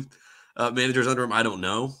 2 managers under him? I don't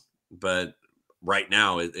know, but right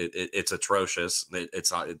now it's atrocious.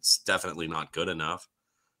 It's definitely not good enough.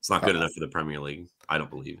 It's not good enough for the Premier League, I don't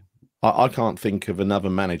believe. I can't think of another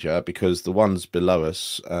manager because the ones below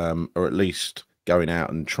us are at least going out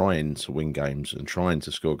and trying to win games and trying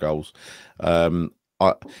to score goals.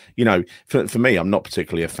 You know, for me, I'm not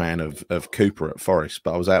particularly a fan of Cooper at Forest,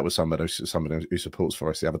 but I was out with somebody who supports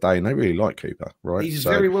Forest the other day, and they really like Cooper. Right? He's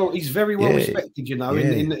very well respected. You know,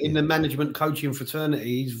 in the management coaching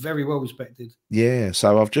fraternity, he's very well respected. Yeah.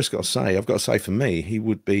 So I've got to say, for me, he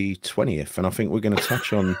would be 20th, and I think we're going to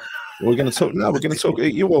touch on. We're going to talk. No, we're going to talk.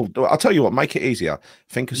 You will. I'll tell you what. Make it easier.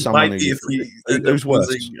 Think of someone who's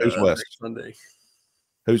worse. Who's worse? Sunday.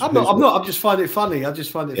 I'm not. I just find it funny.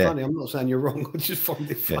 Funny. I'm not saying you're wrong. I just find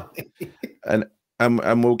it funny. Yeah.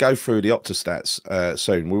 And we'll go through the Opta stats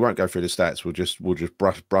soon. We won't go through the stats. We'll just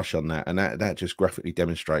brush on that, and that just graphically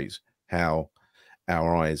demonstrates how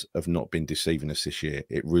our eyes have not been deceiving us this year.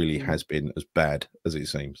 It really has been as bad as it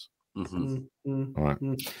seems. All right.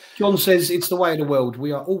 John says it's the way of the world.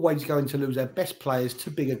 We are always going to lose our best players to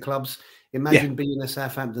bigger clubs. Imagine being a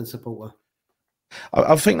Southampton supporter.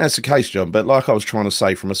 I think that's the case, John. But like I was trying to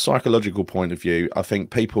say, from a psychological point of view, I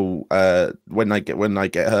think people when they get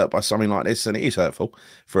hurt by something like this, and it is hurtful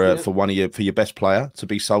for your best player to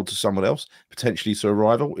be sold to someone else, potentially to a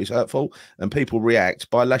rival, is hurtful, and people react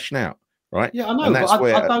by lashing out. Right? Yeah, I know. And that's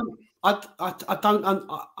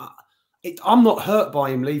I'm not hurt by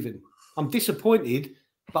him leaving. I'm disappointed,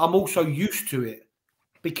 but I'm also used to it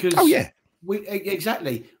because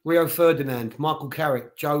exactly Rio Ferdinand, Michael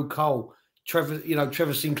Carrick, Joe Cole.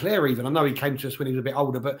 Trevor Sinclair, even. I know he came to us when he was a bit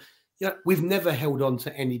older, but we've never held on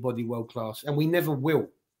to anybody world class, and we never will.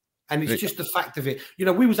 And it's just the fact of it. You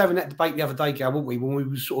know, we was having that debate the other day, Gal, weren't we? When we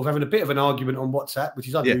was sort of having a bit of an argument on WhatsApp, which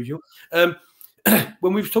is unusual. When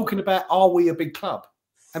we was talking about, are we a big club?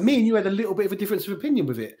 And me and you had a little bit of a difference of opinion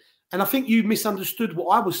with it. And I think you misunderstood what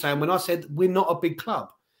I was saying when I said we're not a big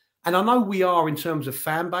club. And I know we are in terms of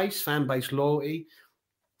fan base loyalty.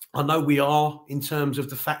 I know we are in terms of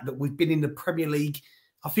the fact that we've been in the Premier League.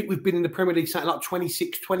 I think we've been in the Premier League something like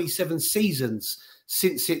 26, 27 seasons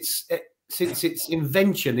since its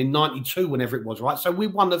invention in '92, whenever it was, right? So we're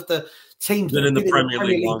one of the teams been in the Premier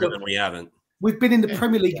League longer than we haven't. We've been in the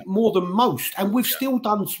Premier League more than most, and we've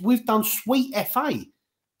done sweet FA.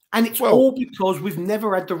 And it's all because we've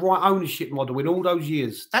never had the right ownership model in all those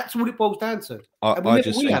years. That's what it boils down to.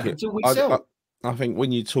 I think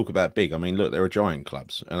when you talk about big, I mean, look, there are giant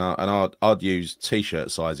clubs, and I'd use T-shirt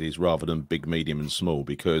sizes rather than big, medium, and small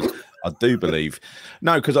because I do believe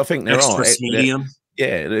because I think there extra are medium.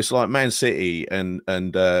 Yeah, it's like Man City and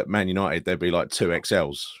Man United. They'd be like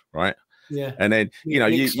 2XLs, right? Yeah, and then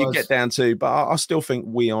you get down to, but I still think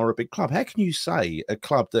we are a big club. How can you say a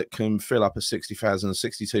club that can fill up a 60,000,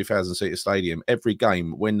 62,000 seater stadium every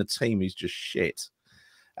game when the team is just shit?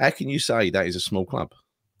 How can you say that is a small club?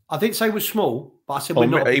 I didn't say we're small, but I said we're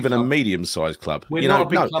not even a medium-sized club. We're not a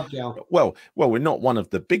big club, Gal. Well, we're not one of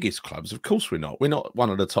the biggest clubs. Of course, we're not. We're not one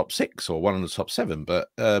of the top 6 or one of the top 7. But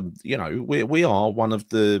we are one of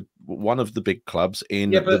the big clubs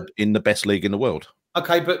in the best league in the world.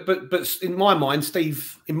 Okay, but in my mind,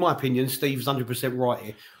 Steve, in my opinion, Steve's 100% right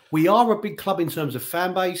here. We are a big club in terms of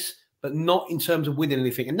fan base, but not in terms of winning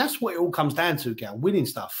anything. And that's what it all comes down to, Gal. Winning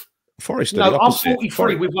stuff. Forest. I'm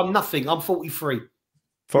 43. We've won nothing. I'm 43.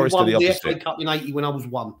 Forest are the opposite. The FA Cup in '80 when I was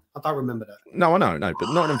 1. I don't remember that. No, I know, no,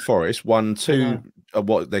 but Nottingham Forest won 2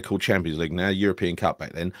 what they call Champions League now, European Cup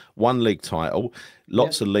back then. 1 league title,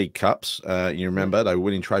 lots of league cups. You remember they were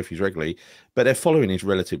winning trophies regularly, but their following is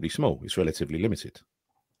relatively small. It's relatively limited.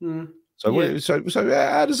 So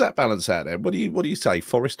how does that balance out there? What do you say?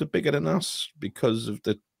 Forest are bigger than us because of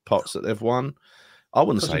the pots that they've won, I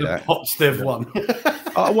wouldn't say that. Pots they've won.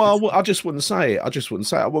 Well, I just wouldn't say it. I just wouldn't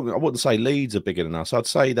say it. I wouldn't say Leeds are bigger than us. I'd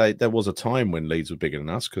say there was a time when Leeds were bigger than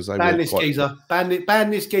us because they ban were this quite... geezer. Ban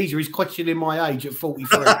this geezer. He's questioning my age at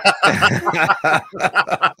 43.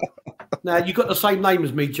 Now, you've got the same name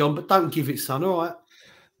as me, John, but don't give it, son, all right?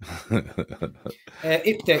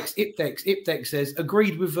 Ipdex says,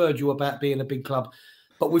 agreed with Virgil about being a big club,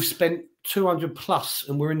 but we've spent 200 plus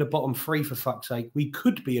and we're in the bottom three, for fuck's sake. We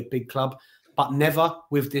could be a big club, but never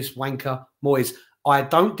with this wanker Moyes. I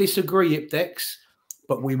don't disagree, Ipdex,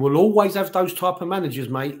 but we will always have those type of managers,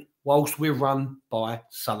 mate, whilst we're run by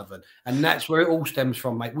Sullivan. And that's where it all stems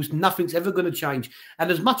from, mate. Nothing's ever going to change.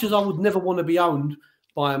 And as much as I would never want to be owned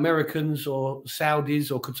by Americans or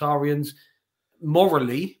Saudis or Qatarians,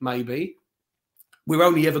 morally, maybe, we're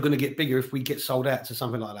only ever going to get bigger if we get sold out to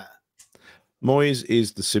something like that. Moyes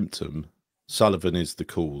is the symptom. Sullivan is the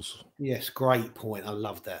cause. Yes, great point. I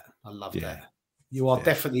love that. I love that. You are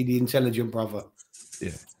definitely the intelligent brother.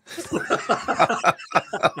 Yeah.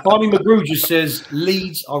 Barney McGrew just says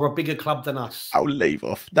Leeds are a bigger club than us. I'll leave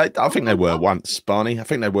off. I think they were once, Barney. I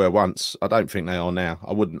think they were once. I don't think they are now.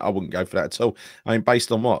 I wouldn't go for that at all. I mean,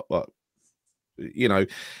 based on what you know,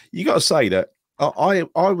 you got to say that I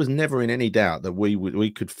was never in any doubt that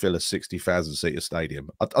we could fill a 60,000 seater stadium.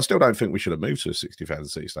 I still don't think we should have moved to a 60,000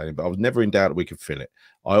 seater stadium, but I was never in doubt that we could fill it.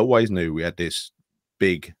 I always knew we had this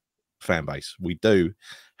big fan base. We do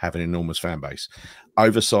have an enormous fan base,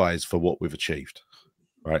 oversized for what we've achieved,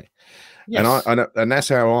 right? Yes. And that's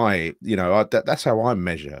how that's how I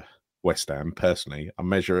measure West Ham personally. I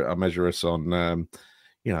measure us on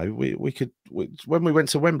we could when we went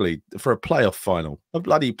to Wembley for a playoff final, a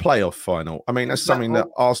bloody playoff final. I mean, that's something that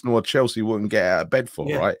Arsenal or Chelsea wouldn't get out of bed for,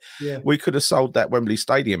 right? Yeah. We could have sold that Wembley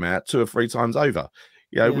Stadium out 2 or 3 times over.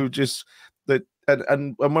 We were just that,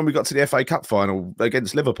 and when we got to the FA Cup final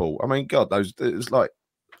against Liverpool, I mean, God, it's like.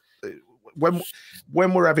 When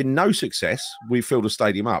we're having no success, we fill the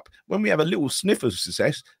stadium up. When we have a little sniff of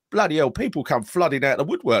success, bloody hell, people come flooding out the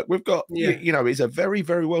woodwork. We've got, it's a very,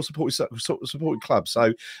 very well supported club.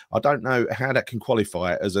 So I don't know how that can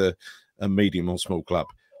qualify as a medium or small club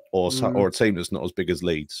or a team that's not as big as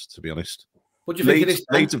Leeds, to be honest. What do you think of this?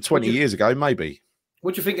 Leeds of 20 years ago, maybe.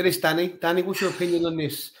 What do you think of this, Danny? Danny, what's your opinion on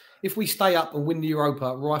this? If we stay up and win the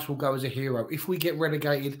Europa, Rice will go as a hero. If we get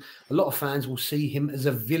relegated, a lot of fans will see him as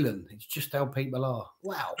a villain. It's just how people are.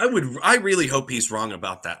 Wow. I really hope he's wrong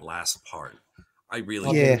about that last part. I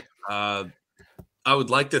really do. I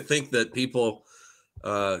would like to think that people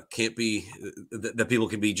can't be that people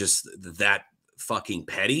can be just that fucking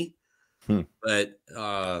petty. But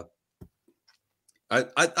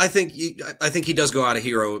I think he does go out a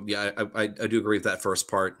hero. Yeah, I do agree with that first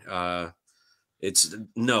part.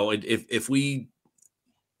 If we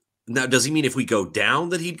now, does he mean if we go down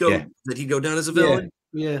that he'd go down as a villain?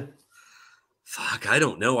 Yeah. Fuck, I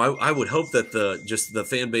don't know. I would hope that the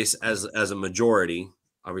fan base as a majority,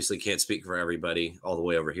 obviously can't speak for everybody all the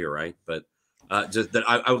way over here, right? But just that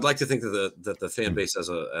I would like to think that the fan base as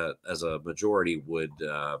a majority would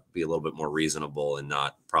be a little bit more reasonable and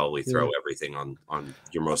not probably throw everything on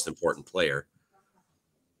your most important player.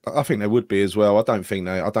 I think there would be as well. I don't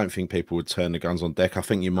think people would turn the guns on deck. I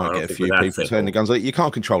think you might get a few people turn the guns. You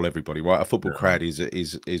can't control everybody, right? A football crowd is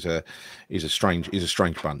a strange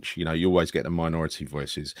bunch. You always get the minority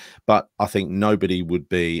voices. But I think nobody would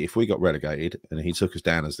be, if we got relegated and he took us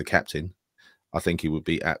down as the captain, I think he would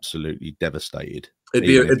be absolutely devastated.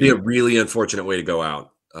 It'd be a really unfortunate way to go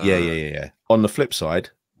out. Yeah. On the flip side,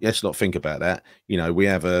 let's not think about that. We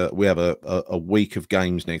have a week of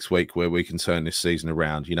games next week where we can turn this season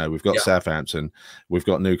around. We've got Southampton, we've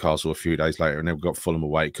got Newcastle a few days later, and then we've got Fulham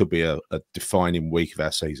away. It could be a defining week of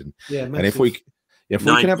our season. Yeah, and if we can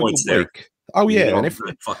have a good week, and if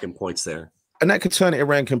fucking points there, and that could turn it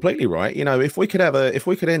around completely, right? If we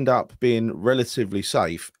could end up being relatively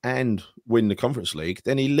safe and win the Conference League,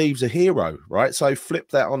 then he leaves a hero, right? So flip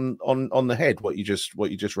that on the head. What you just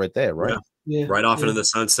read there, right? Yeah. Right off into the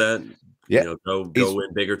sunset. Yeah, go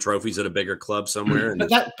win bigger trophies at a bigger club somewhere.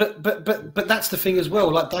 But that's the thing as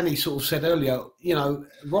well. Like Danny sort of said earlier,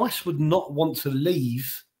 Rice would not want to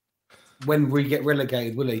leave when we get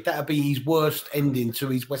relegated, will he? That'd be his worst ending to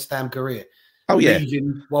his West Ham career. Oh yeah.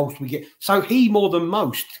 Leaving whilst we get, so he more than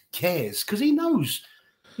most cares because he knows.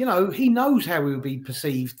 He knows how he will be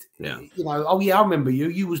perceived. Yeah. I remember you.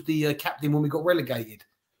 You was the captain when we got relegated.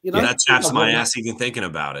 That chaps my ass even thinking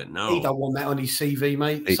about it. No, he don't want that on his CV,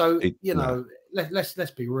 mate.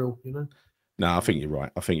 Let's be real. No, I think you're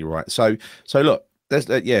right. So look,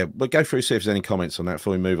 we'll go through see if there's any comments on that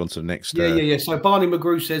before we move on to the next. Yeah. So Barney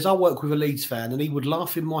McGrew says I work with a Leeds fan, and he would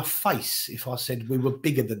laugh in my face if I said we were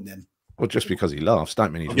bigger than them. Well, just because he laughs,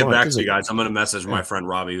 don't mean he's I'll get right, back does to it? you guys. I'm going to message my friend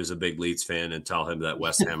Robbie, who's a big Leeds fan, and tell him that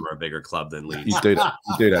West Ham are a bigger club than Leeds. You do that.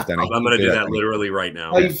 You do that, Danny. I'm going to do that Danny. literally right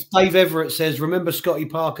now. Dave Everett says, remember Scotty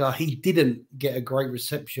Parker? He didn't get a great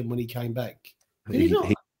reception when he came back. Did he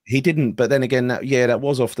not? He didn't, but then again, that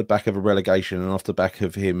was off the back of a relegation and off the back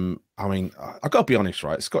of him. I mean, I got to be honest,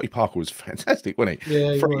 right? Scotty Parker was fantastic, wasn't he?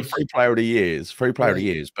 Yeah, free player of the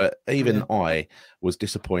years, But even I was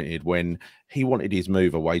disappointed when he wanted his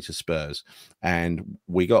move away to Spurs, and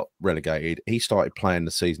we got relegated. He started playing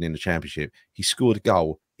the season in the Championship. He scored a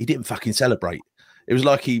goal. He didn't fucking celebrate. It was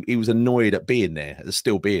like he was annoyed at being there, at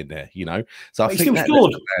still being there, you know. So I think that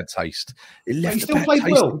left a bad taste. It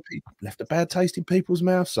left a bad taste in people's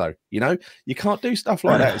mouths. So you know, you can't do stuff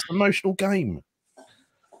like that. It's an emotional game.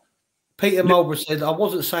 Peter Mulborough said, I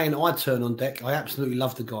wasn't saying I'd turn on Deck. I absolutely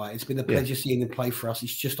love the guy. It's been a pleasure seeing him play for us.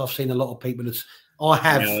 It's just I've seen a lot of people that I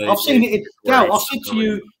have. I've seen it. Gal, I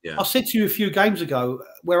said to you a few games ago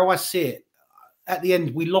where I see it. At the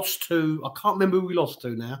end, we lost to, I can't remember who we lost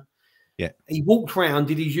to now. Yeah. He walked around,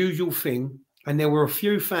 did his usual thing, and there were a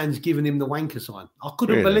few fans giving him the wanker sign. I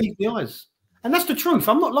couldn't believe the eyes. And that's the truth.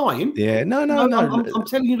 I'm not lying. Yeah, no. I'm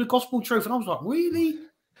telling you the gospel truth. And I was like, really?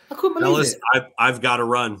 I couldn't believe it. I've got to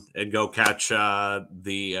run and go catch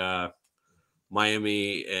the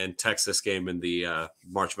Miami and Texas game in the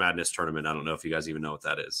March Madness tournament. I don't know if you guys even know what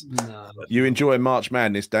that is. No. You enjoy March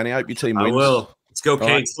Madness, Danny. I hope your team wins. I will. Let's go,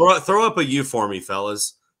 Kate. Right. Throw up a U for me,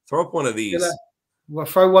 fellas. Throw up one of these. Well,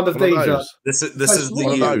 throw one of these up. This is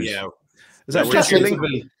the U. Yeah. Is that Jesse Lingard?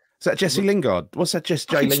 Is that Jesse Lingard? What's that? Just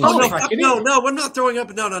Jay Lingard? No, we're not throwing up.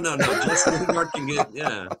 No. Jesse Lingard can get.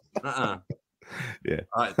 Yeah. Yeah.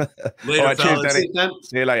 All right. Later, all right, fellas. cheers, Danny.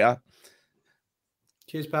 See you later.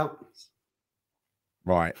 Cheers, pal.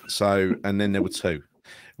 Right. So, and then there were two.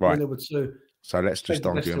 Right. There were two. So let's just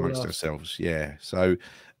argue amongst ourselves. Yeah. So,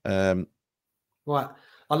 right.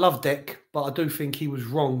 I love Deck, but I do think he was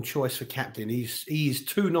wrong choice for captain. He is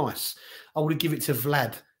too nice. I would give it to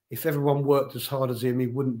Vlad. If everyone worked as hard as him, he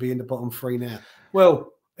wouldn't be in the bottom three now.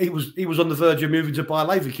 Well, he was on the verge of moving to Bayer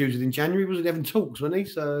Leverkusen in January. He wasn't having talks, wasn't he?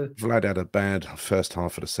 So Vlad had a bad first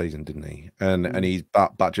half of the season, didn't he? And he's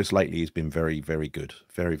but just lately he's been very, very good.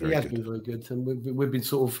 Very, very good. He has been very good. And we've been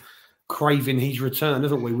sort of craving his return,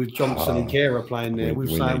 haven't we? With Johnson and Kera playing there. We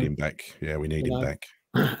need him back. Yeah, we need him back.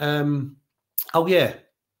 Oh yeah.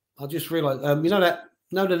 I just realised, you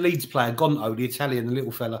know the Leeds player, Gonto, the Italian, the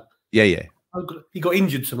little fella? Yeah. He got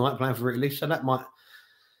injured tonight playing for Italy, so that might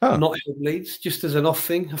not help Leeds, just as an off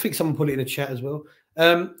thing. I think someone put it in a chat as well.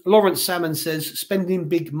 Lawrence Salmon says, spending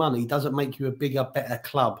big money doesn't make you a bigger, better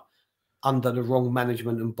club under the wrong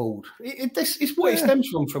management and board. It's what it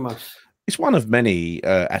stems from us. It's one of many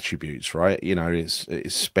attributes, right? You know, it's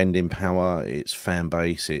spending power, it's fan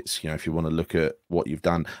base, it's, you know, if you want to look at what you've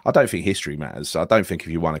done. I don't think history matters. I don't think if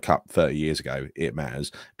you won a cup 30 years ago, it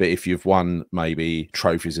matters. But if you've won maybe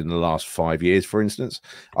trophies in the last 5 years, for instance,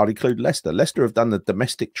 I'd include Leicester. Leicester have done the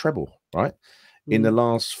domestic treble, right? In the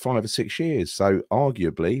last 5 or 6 years. So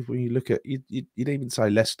arguably, when you look at, you'd even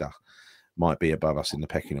say Leicester might be above us in the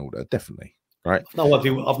pecking order, definitely. Right.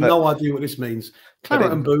 I've no idea what this means.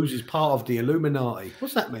 Claret and booze is part of the Illuminati.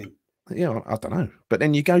 What's that mean? Yeah, I don't know. But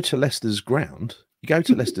then you go to Leicester's ground.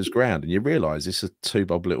 And you realise it's a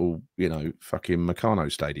two-bob little, you know, fucking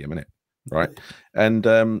Meccano stadium, isn't it? Right. And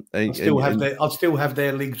I'd still have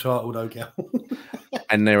their league title though, Gal.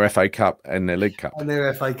 And their FA Cup and their League Cup. And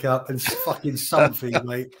their FA Cup and fucking something,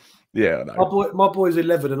 mate. Yeah, I know. My boy's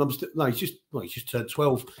 11, and he's just turned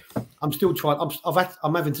 12. I'm still trying.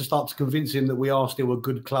 I'm having to start to convince him that we are still a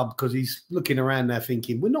good club because he's looking around there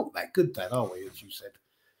thinking we're not that good, Dad, are we? As you said.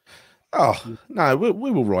 Oh no,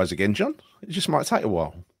 we will rise again, John. It just might take a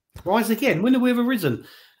while. Rise again? When have we ever risen?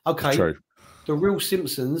 Okay. True. The Real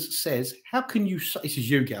Simpsons says, "How can you say this is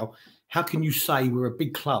you, Gal? How can you say we're a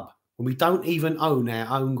big club when we don't even own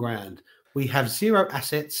our own ground? We have zero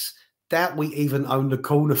assets." Doubt we even own the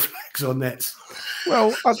corner flags on nets.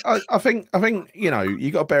 Well, I think you know,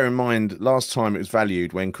 you got to bear in mind last time it was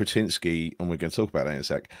valued when Kretinsky, and we're going to talk about that in a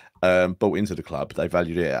sec, bought into the club. They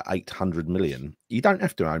valued it at 800 million. You don't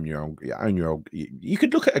have to own your own. You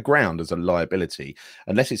could look at a ground as a liability,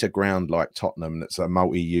 unless it's a ground like Tottenham that's a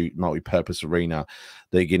multi-purpose arena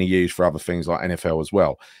that you're going to use for other things like NFL as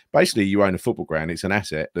well. Basically, you own a football ground. It's an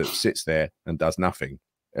asset that sits there and does nothing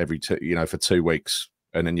for 2 weeks.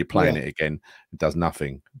 And then you're playing it again. It does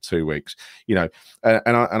nothing. 2 weeks, you know.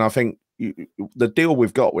 And I think the deal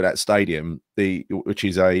we've got with that stadium, which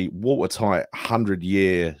is a watertight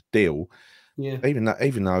 100-year deal, Yeah. Even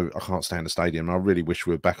though I can't stand the stadium, I really wish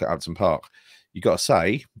we were back at Upton Park. You got to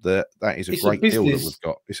say that is a great deal that we've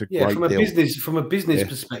got. It's a great deal. From a business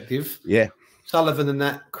perspective. Yeah. Sullivan and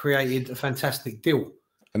that created a fantastic deal.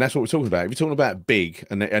 And that's what we're talking about. If you're talking about big,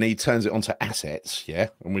 and he turns it onto assets, yeah,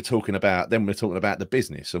 and we're talking about the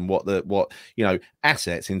business and what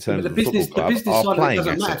assets in terms of the business. The business side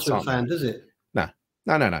doesn't matter to a fan, does it? No.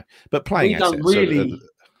 But playing assets really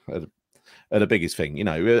are the biggest thing.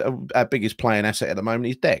 Our biggest playing asset at the moment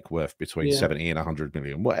is Deck, worth between 70 and 100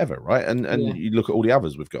 million, whatever, right? And you look at all the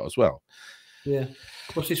others we've got as well. Yeah.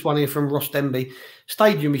 What's this one here from Ross Denby?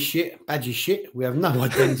 Stadium is shit, badge is shit. We have no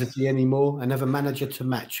identity anymore and have a manager to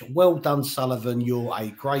match. Well done, Sullivan. You're a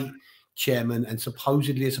great chairman and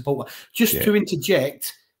supposedly a supporter. Just to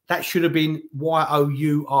interject, that should have been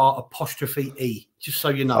YOUR''E. Just so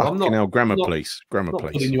you know, I'm not grammar, please. Grammar, not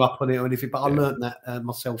please. putting you up on it or anything, but I learned that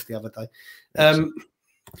myself the other day.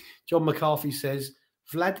 John McCarthy says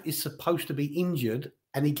Vlad is supposed to be injured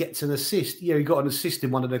and he gets an assist. Yeah, he got an assist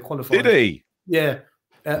in one of their qualifiers. Did he? Yeah.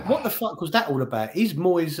 What the fuck was that all about? Is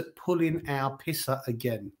Moyes pulling our pisser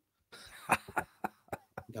again? I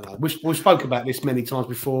don't know. We've spoken about this many times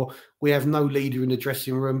before. We have no leader in the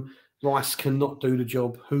dressing room. Rice cannot do the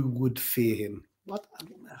job. Who would fear him? Well,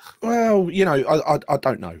 I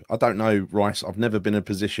don't know. I don't know Rice. I've never been in a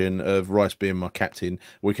position of Rice being my captain.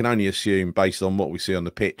 We can only assume, based on what we see on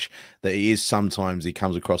the pitch, that he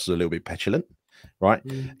comes across as a little bit petulant, right?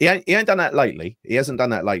 He ain't done that lately. He hasn't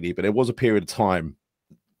done that lately, but there was a period of time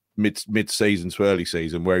mid-season to early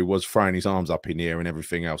season where he was throwing his arms up in the air and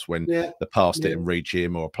everything else when the pass didn't reach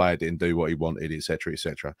him or a player didn't do what he wanted, etc.,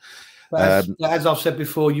 etc. But as I've said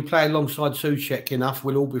before, you play alongside Souček enough,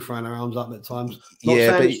 we'll all be throwing our arms up at times. Not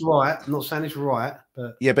saying it's right,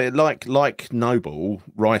 but like Noble,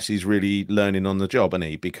 Rice is really learning on the job, isn't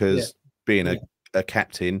he? Because being a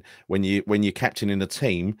captain, when you're captaining a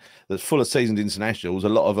team that's full of seasoned internationals, a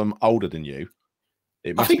lot of them older than you,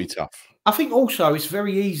 it must be tough. I think also it's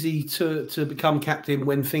very easy to become captain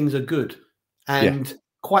when things are good. And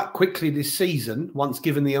quite quickly this season, once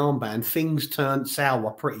given the armband, things turned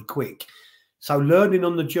sour pretty quick. So learning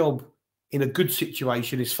on the job in a good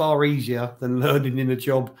situation is far easier than learning in a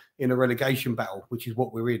job in a relegation battle, which is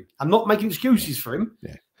what we're in. I'm not making excuses for him,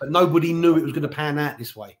 but nobody knew it was going to pan out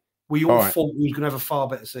this way. We all thought we was going to have a far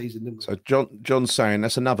better season, didn't we? So John's saying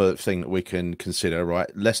that's another thing that we can consider, right?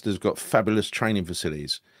 Leicester's got fabulous training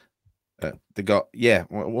facilities. They got,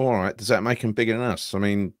 well, all right. Does that make them bigger than us? I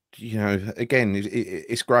mean, again,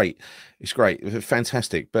 it's great. It's great.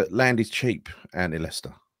 Fantastic. But land is cheap,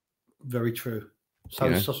 Leicester. Very true. So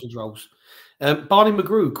is sausage rolls. Barney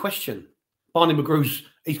McGrew, question. Barney McGrew's,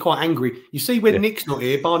 he's quite angry. You see, when Nick's not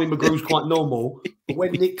here, Barney McGrew's quite normal. But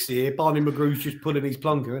when Nick's here, Barney McGrew's just pulling his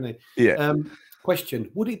plunker, isn't he? Yeah.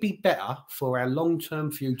 Question. Would it be better for our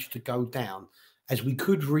long-term future to go down as we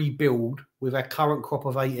could rebuild with our current crop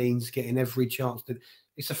of 18s getting every chance to...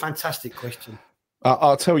 It's a fantastic question.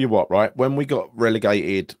 I'll tell you what, right? When we got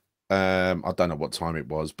relegated, I don't know what time it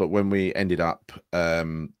was, but when we ended up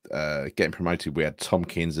getting promoted, we had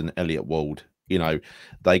Tompkins and Elliot Wald.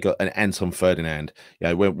 They got an Anton Ferdinand.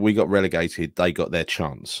 When we got relegated, they got their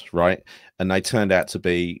chance, right? And they turned out to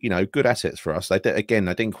be, good assets for us. They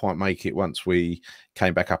didn't quite make it once we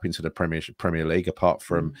came back up into the Premier League. Apart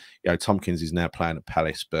from, Tompkins is now playing at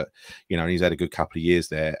Palace, but he's had a good couple of years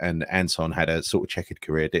there. And Anton had a sort of checkered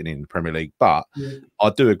career, didn't he, in the Premier League? But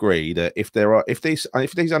I do agree that if these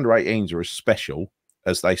under 18s are as special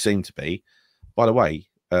as they seem to be, by the way.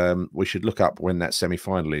 We should look up when that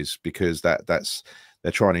semi-final is, because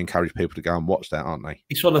they're trying to encourage people to go and watch that, aren't they?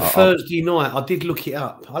 It's on a Thursday night. I did look it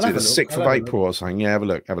up. I'll have a look. 6th of April or something. Yeah, have a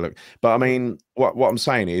look. But I mean, what I'm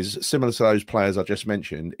saying is, similar to those players I just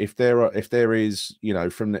mentioned, if there is,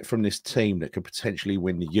 from this team that could potentially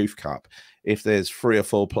win the Youth Cup, if there's 3 or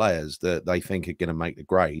 4 players that they think are going to make the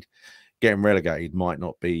grade, getting relegated might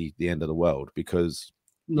not be the end of the world, because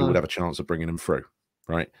you would have a chance of bringing them through,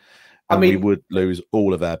 right? And we would lose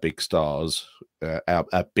all of our big stars,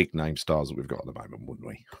 our big name stars that we've got at the moment, wouldn't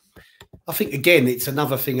we? I think, again, it's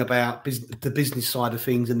another thing about the business side of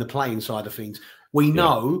things and the playing side of things. We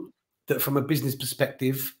know that from a business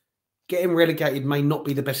perspective, getting relegated may not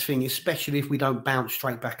be the best thing, especially if we don't bounce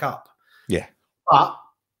straight back up. Yeah. But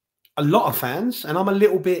a lot of fans, and I'm a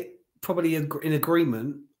little bit probably in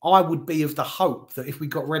agreement, I would be of the hope that if we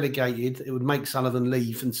got relegated, it would make Sullivan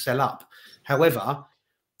leave and sell up. However,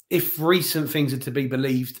 if recent things are to be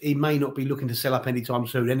believed, he may not be looking to sell up anytime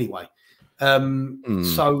soon anyway.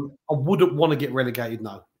 So I wouldn't want to get relegated,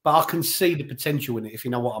 no. But I can see the potential in it, if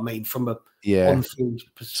you know what I mean, from a on-field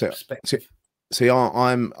perspective. See,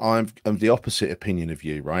 I'm of the opposite opinion of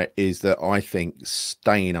you, right? Is that I think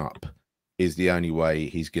staying up is the only way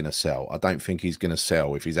he's going to sell. I don't think he's going to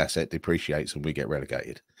sell if his asset depreciates and we get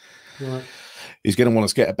relegated. Right. He's going to want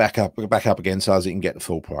us to get it back up again, so as he can get the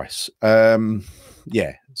full price.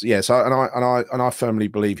 Yeah. So, and I firmly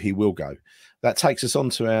believe he will go. That takes us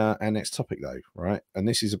on to our next topic, though, right? And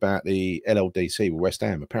this is about the LLDC with West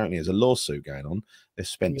Ham. Apparently, there's a lawsuit going on. They've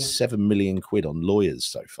spent £7 million on lawyers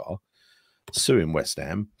so far, suing West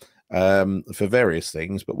Ham for various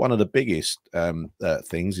things. But one of the biggest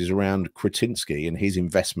things is around Kretinsky and his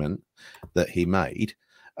investment that he made.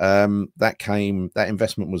 That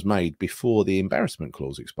investment was made before the embarrassment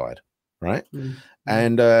clause expired, right? Mm-hmm.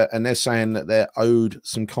 And they're saying that they're owed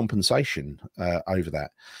some compensation over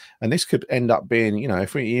that. And this could end up being, you know,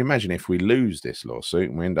 if we imagine if we lose this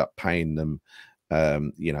lawsuit and we end up paying them,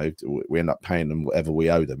 you know, we end up paying them whatever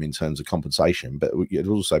we owe them in terms of compensation, but it'd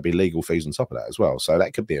also be legal fees on top of that as well. So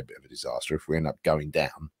that could be a bit of a disaster if we end up going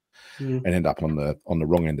down and end up on the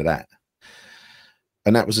wrong end of that.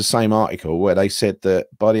 And that was the same article where they said that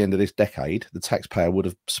by the end of this decade, the taxpayer would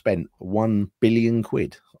have spent £1 billion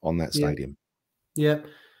on that stadium. Yeah.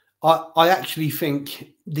 I actually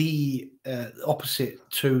think the opposite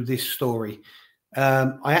to this story.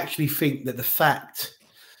 I actually think that the fact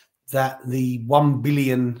that the £1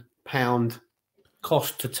 billion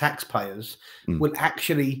cost to taxpayers will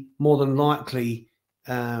actually more than likely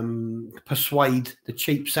persuade the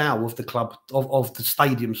cheap sale of the club, of the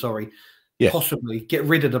stadium, sorry, possibly get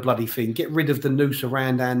rid of the bloody thing, get rid of the noose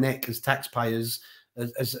around our neck as taxpayers,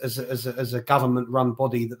 as a government-run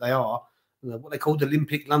body that they are. What they call the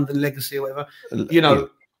Olympic London legacy or whatever, you know,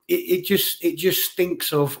 it just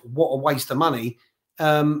stinks of what a waste of money,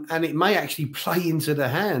 and it may actually play into the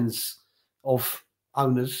hands of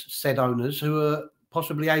said owners, who are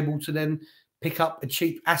possibly able to then pick up a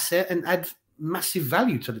cheap asset and add massive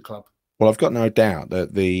value to the club. Well, I've got no doubt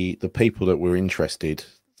that the people that were interested,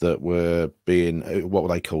 that were being, what were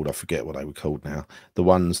they called? I forget what they were called now. The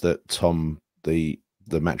ones that Tom, the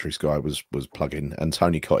mattress guy, was plugging, and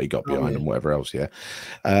Tony Cotty got behind and whatever else.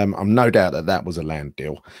 I'm no doubt that was a land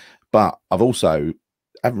deal, but I've also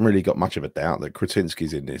haven't really got much of a doubt that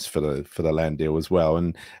Kretinsky's in this for the land deal as well.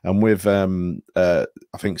 And with I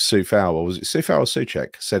think Sufal, or was it Sufal or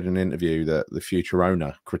Suchek, said in an interview that the future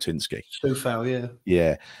owner Kretinsky,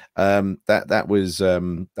 Sufal, that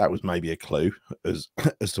was maybe a clue as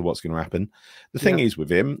to what's going to happen. The thing is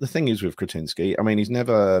with him, the thing is with Kretinsky, I mean, he's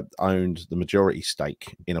never owned the majority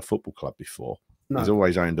stake in a football club before. No. He's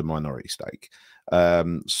always owned a minority stake.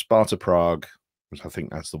 Sparta Prague, which I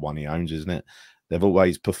think that's the one he owns, isn't it? They've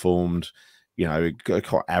always performed, you know,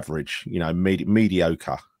 quite average, you know,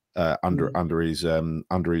 mediocre under his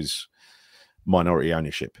minority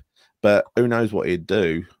ownership. But who knows what he'd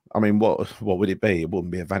do? I mean, what would it be? It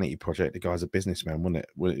wouldn't be a vanity project. The guy's a businessman, wouldn't it?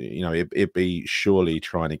 You know, it'd be surely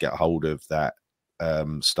trying to get hold of that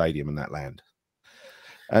stadium and that land.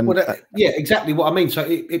 And yeah, exactly what I mean. So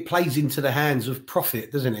it plays into the hands of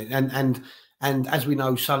profit, doesn't it? And as we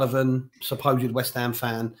know, Sullivan, supposed West Ham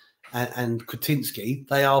fan, and Kretinsky,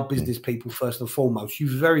 they are business people first and foremost. You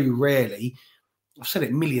very rarely, I've said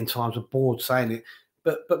it a million times, I'm bored saying it,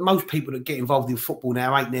 but most people that get involved in football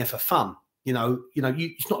now ain't there for fun.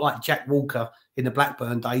 It's not like Jack Walker in the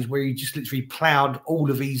Blackburn days where he just literally ploughed all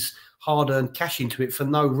of his hard-earned cash into it for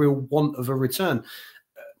no real want of a return.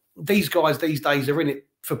 These guys these days are in it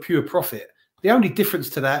for pure profit. The only difference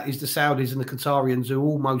to that is the Saudis and the Qatarians, who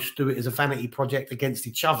almost do it as a vanity project against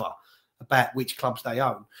each other about which clubs they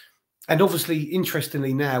own. And obviously,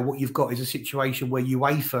 interestingly now, what you've got is a situation where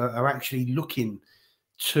UEFA are actually looking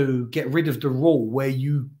to get rid of the rule where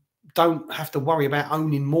you don't have to worry about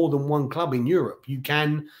owning more than one club in Europe.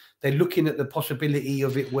 They're looking at the possibility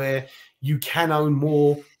of it where you can own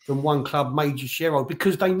more than one club major shareholder,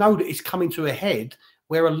 because they know that it's coming to a head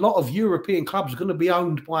where a lot of European clubs are going to be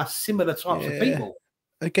owned by similar types of people.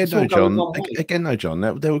 Again, no, John.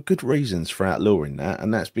 There were good reasons for outlawing that,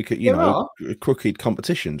 and that's because crooked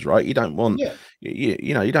competitions, right? You don't want,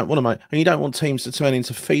 you don't want to make, and you don't want teams to turn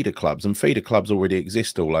into feeder clubs, and feeder clubs already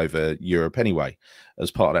exist all over Europe anyway,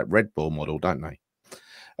 as part of that Red Bull model, don't they?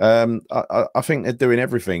 I think they're doing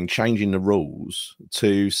everything, changing the rules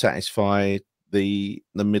to satisfy the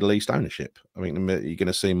Middle East ownership. I mean, you're going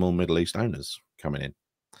to see more Middle East owners coming in.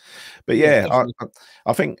 But yeah,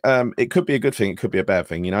 I think it could be a good thing. It could be a bad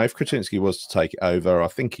thing. You know, if Kretinsky was to take it over, I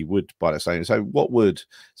think he would by the same. So what would,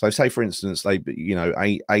 so say for instance, they, you know,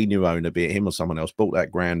 a new owner, be it him or someone else, bought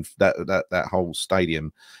that whole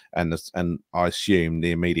stadium and I assume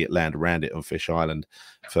the immediate land around it on Fish Island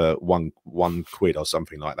for one quid or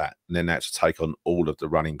something like that. And then that's to take on all of the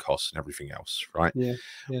running costs and everything else, right? Yeah.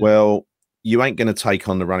 Well, you ain't going to take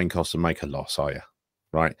on the running costs and make a loss, are you?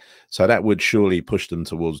 Right. So that would surely push them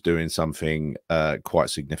towards doing something quite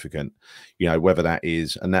significant, you know, whether that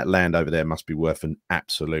is, and that land over there must be worth an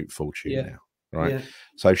absolute fortune now. Right. Yeah.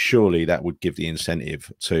 So surely that would give the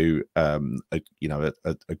incentive to, you know,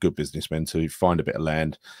 a good businessman to find a bit of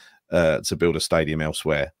land to build a stadium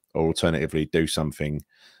elsewhere, or alternatively do something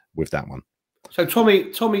with that one. So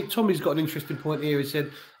Tommy's got an interesting point here. He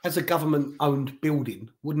said, as a government-owned building,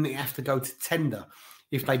 wouldn't it have to go to tender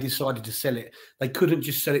if they decided to sell it? They couldn't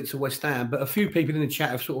just sell it to West Ham. But a few people in the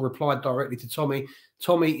chat have sort of replied directly to Tommy.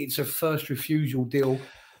 Tommy, it's a first refusal deal.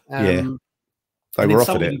 Yeah, they were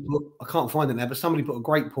offered it. I can't find it now, but somebody put a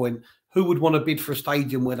great point. Who would want to bid for a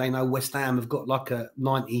stadium where they know West Ham have got like a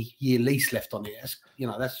 90-year lease left on it?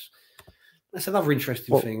 That's another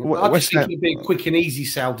interesting thing. I just think it'd be a quick and easy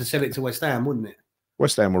sale to sell it to West Ham, wouldn't it?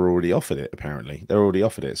 West Ham were already offered it. Apparently, they're already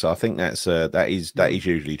offered it. So I think that is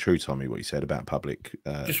usually true, Tommy. What you said about public.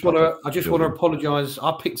 I just want to apologise.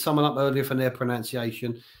 I picked someone up earlier for their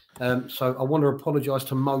pronunciation, so I want to apologise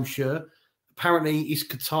to Moshe. Apparently, it's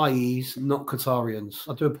Qataris, not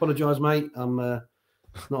Qatarians. I do apologise, mate. I'm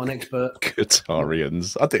not an expert.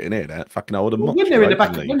 Qatarians. I didn't hear that. Fucking old. Well, when they're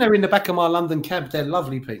in the back of my London cab, they're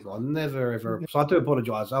lovely people. I never ever. So I do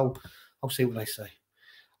apologise. I'll see what they say.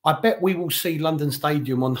 I bet we will see London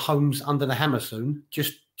Stadium on Homes Under the Hammer soon.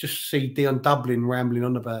 Just see Dion Dublin rambling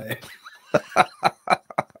on about it.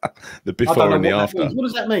 The before and the after. What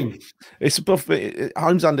does that mean? It's above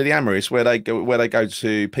Homes Under the Hammer. It's where they go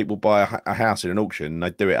to people buy a house in an auction. And they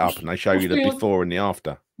do it up and they show you the before and the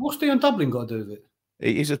after. What's Dion Dublin got to do with it?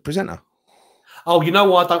 He's a presenter. Oh, you know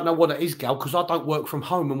why I don't know what that is, Gal? Because I don't work from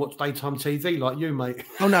home and watch daytime TV like you, mate.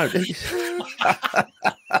 Oh no.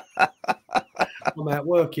 I'm out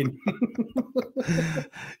working.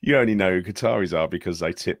 You only know who Qataris are because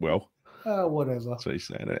they tip well. Oh, whatever. That's what he's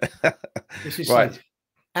saying. This is right.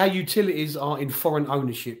 Our utilities are in foreign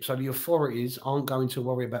ownership, so the authorities aren't going to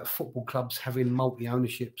worry about football clubs having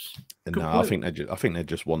multi-ownerships. No, I think they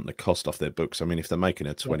just want the cost off their books. I mean, if they're making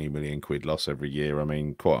a 20 million quid loss every year, I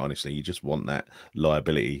mean, quite honestly, you just want that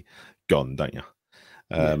liability gone, don't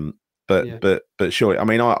you? But sure. I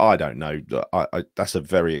mean, I don't know. That's a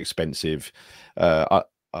very expensive. I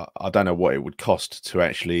don't know what it would cost to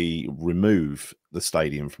actually remove the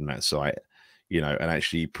stadium from that site, you know, and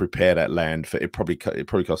actually prepare that land for it. Probably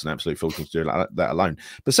costs an absolute fortune to do that alone.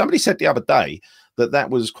 But somebody said the other day that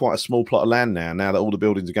was quite a small plot of land now that all the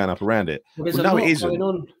buildings are going up around it. Well, no, it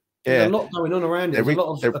isn't. There's a lot going on around it. There's a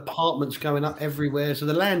lot of apartments going up everywhere. So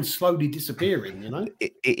the land's slowly disappearing, you know?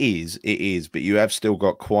 It is. But you have still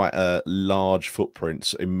got quite a large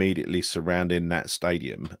footprints immediately surrounding that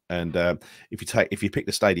stadium. And if you pick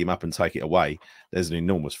the stadium up and take it away, there's an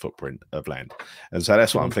enormous footprint of land. And so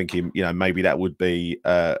that's what I'm thinking, you know, maybe that would be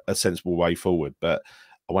a sensible way forward. But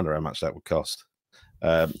I wonder how much that would cost.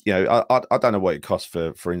 You know, I don't know what it costs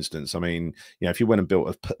for instance. I mean, you know, if you went and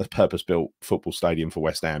built a purpose-built football stadium for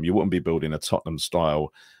West Ham, you wouldn't be building a Tottenham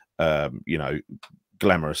style, you know,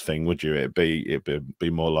 glamorous thing, would you? It'd be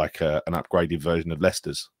more like an upgraded version of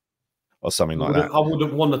Leicester's or something like that. I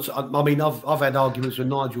wouldn't want to. I mean, I've had arguments with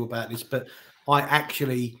Nigel about this, but I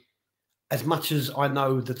actually, as much as I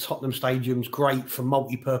know the Tottenham Stadium's great for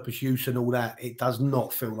multi-purpose use and all that, it does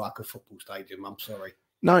not feel like a football stadium. I'm sorry.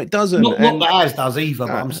 No, it doesn't. Not that ours does either.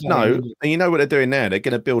 But I'm saying, no, and you know what they're doing now? They're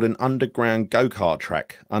going to build an underground go-kart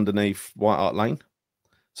track underneath White Hart Lane.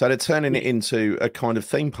 So they're turning it into a kind of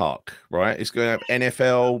theme park, right? It's going to have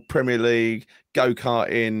NFL, Premier League,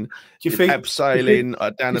 go-karting,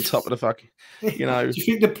 abseiling down the top of the fucking, you know. Do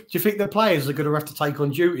you think the players are going to have to take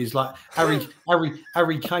on duties like Harry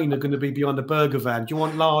Kane are going to be behind the burger van? Do you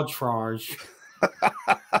want large fries?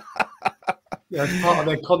 Yeah, as part of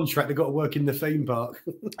their contract, they've got to work in the theme park.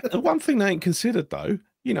 The one thing they ain't considered, though,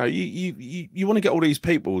 you know, you want to get all these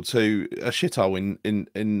people to a shithole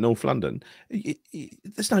in North London.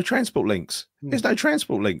 There's no transport links. There's no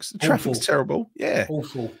transport links. The traffic's terrible. Yeah,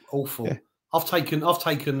 awful. Yeah. I've taken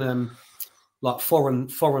like foreign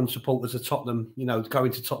supporters of Tottenham, you know,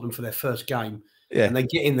 going to Tottenham for their first game. Yeah, and they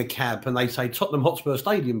get in the cab and they say Tottenham Hotspur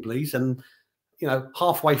Stadium, please, and you know,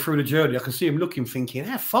 halfway through the journey, I can see him looking, thinking,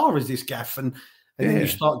 how far is this gaff? And then you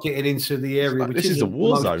start getting into the area, which is a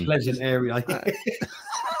war zone. Pleasant area.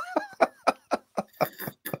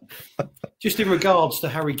 just in regards to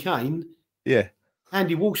Harry Kane, Yeah.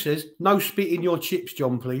 Andy Walsh says, "No spit in your chips,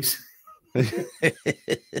 John, please."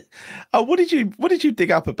 Oh, what did you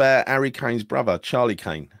dig up about Harry Kane's brother, Charlie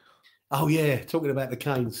Kane? Oh yeah, talking about the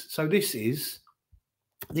Kanes. So this is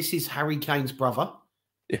Harry Kane's brother,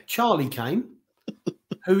 Charlie Kane,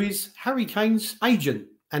 who is Harry Kane's agent,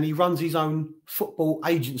 and he runs his own football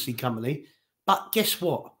agency company. But guess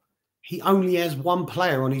what? He only has one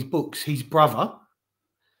player on his books, his brother.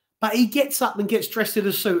 But he gets up and gets dressed in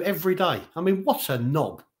a suit every day. I mean, what a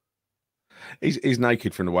knob. He's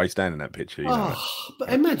naked from the waist down in that picture. You know.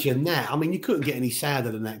 But imagine that. I mean, you couldn't get any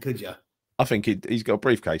sadder than that, could you? I think he's got a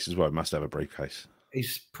briefcase as well. He must have a briefcase.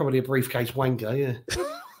 He's probably a briefcase wanker, yeah.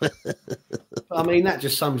 I mean, that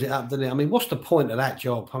just sums it up, doesn't it? I mean, what's the point of that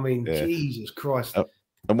job? I mean, Jesus Christ.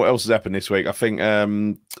 And what else has happened this week? I think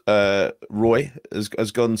Roy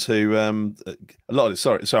has gone to a lot of it.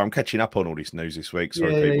 Sorry, I'm catching up on all this news this week.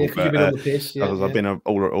 Sorry, people. But, you've been on the piss. I've been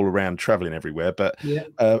all around travelling everywhere. But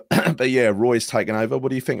but yeah, Roy's taken over. What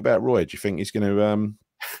do you think about Roy? Do you think he's going to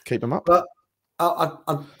keep him up? But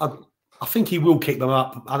I think he will keep them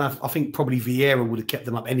up, and I think probably Vieira would have kept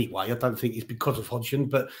them up anyway. I don't think it's because of Hodgson,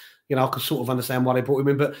 but you know, I could sort of understand why they brought him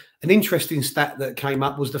in. But an interesting stat that came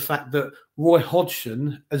up was the fact that Roy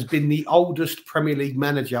Hodgson has been the oldest Premier League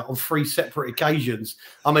manager on 3 separate occasions.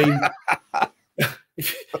 I mean,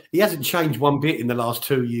 he hasn't changed one bit in the last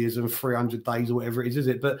 2 years and 300 days or whatever it is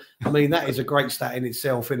it? But I mean, that is a great stat in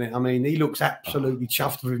itself, isn't it? I mean, he looks absolutely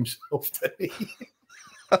chuffed with himself, doesn't he?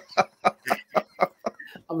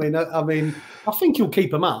 I mean, I think he'll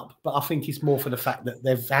keep them up, but I think it's more for the fact that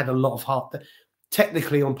they've had a lot of heart.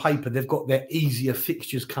 Technically, on paper, they've got their easier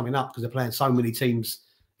fixtures coming up because they're playing so many teams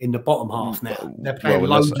in the bottom half now. They're playing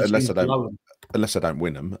unless they don't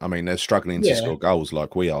win them. I mean, they're struggling to score goals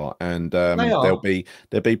like we are, and there'll be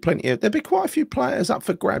quite a few players up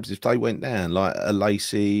for grabs if they went down, like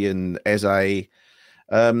Lacey and Eze.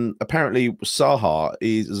 Apparently, Zaha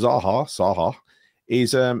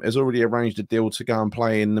has already arranged a deal to go and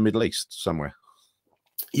play in the Middle East somewhere.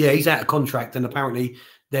 Yeah, he's out of contract, and apparently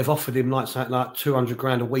they've offered him like 200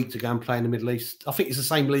 grand a week to go and play in the Middle East. I think it's the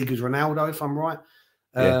same league as Ronaldo, if I'm right.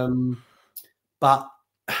 But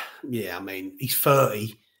yeah, I mean, he's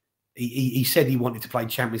 30. He said he wanted to play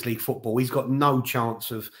Champions League football. He's got no chance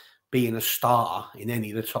of being a starter in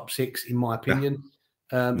any of the top 6, in my opinion.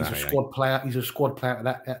 He's a squad player. He's a squad player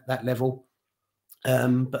at that level.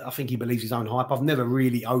 But I think he believes his own hype. I've never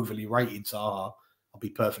really overly rated Zaha. I'll be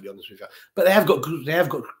perfectly honest with you. But they have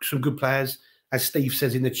got some good players, as Steve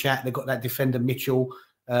says in the chat. They've got that defender Mitchell.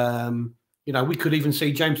 You know, we could even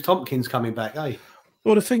see James Tompkins coming back. Eh?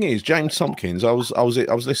 Well, the thing is, James Tompkins. I was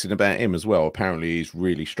listening about him as well. Apparently, he's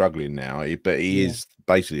really struggling now. But he is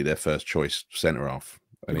basically their first choice centre half.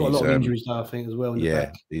 He's got a lot of injuries now, I think, as well. He's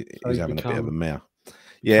having a bit of a mare.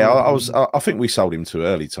 Yeah, I think we sold him too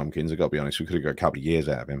early, Tompkins. I've got to be honest. We could have got a couple of years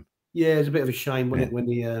out of him. Yeah, it's a bit of a shame when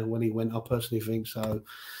he went. I personally think so.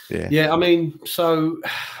 Yeah. I mean, so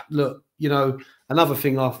look, you know, another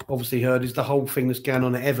thing I've obviously heard is the whole thing that's going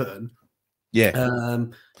on at Everton. Yeah.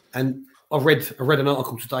 And I read an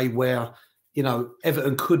article today where, you know,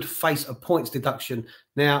 Everton could face a points deduction.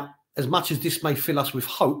 Now, as much as this may fill us with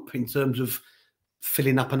hope in terms of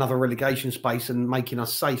filling up another relegation space and making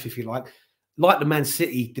us safe, if you like the Man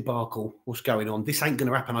City debacle, what's going on? This ain't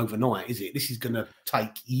going to happen overnight, is it? This is going to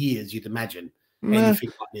take years, you'd imagine. Anything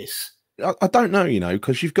like this. I don't know, you know,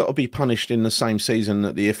 because you've got to be punished in the same season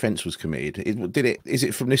that the offence was committed. Is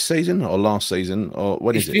it from this season or last season or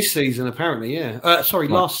when is it? This season, apparently, yeah. Sorry,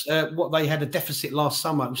 what they had a deficit last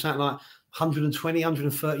summer. It was something like 120,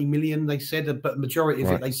 130 million, they said, but majority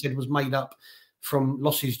of it, they said, was made up from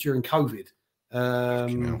losses during COVID.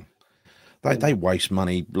 They waste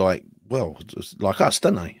money like us,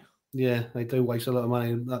 don't they? Yeah, they do waste a lot of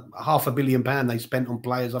money. £500 million they spent on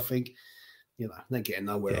players, I think. You know, they're getting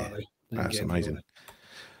nowhere, are they? That's amazing.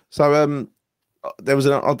 So there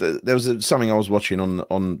was something I was watching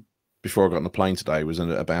on before I got on the plane today was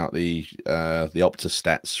about the Opta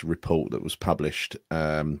Stats report that was published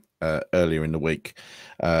earlier in the week,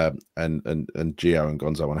 and Gio and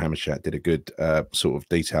Gonzo on Hammerchat did a good sort of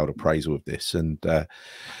detailed appraisal of this, and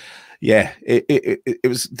it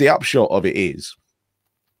was the upshot of it is,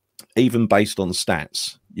 even based on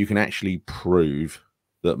stats, you can actually prove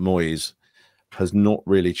that Moyes has not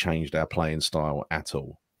really changed our playing style at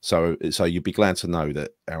all. So you'd be glad to know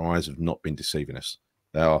that our eyes have not been deceiving us.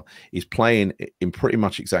 He's playing in pretty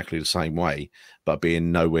much exactly the same way, but being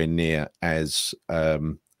nowhere near as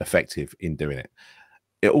effective in doing it.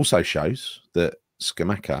 It also shows that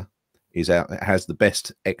Scamacca has the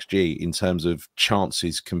best XG in terms of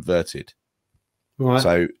chances converted. Right.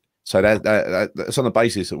 So So that's on the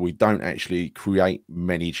basis that we don't actually create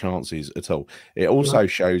many chances at all. It also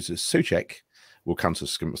shows that Souček, we'll come to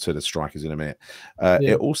the strikers in a minute.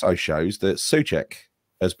 It also shows that Souček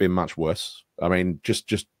has been much worse. I mean, just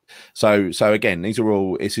so again, these are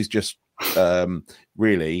all. This is just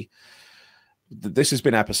really. This has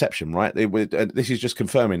been our perception, right? This is just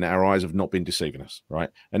confirming that our eyes have not been deceiving us, right?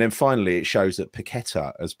 And then finally, it shows that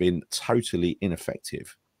Paqueta has been totally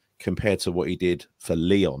ineffective compared to what he did for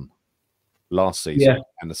Lyon last season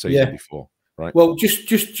and the season before, right? Well, just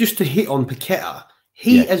to hit on Paqueta,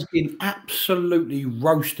 he has been absolutely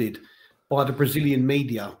roasted by the Brazilian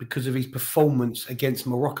media because of his performance against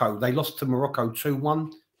Morocco. They lost to Morocco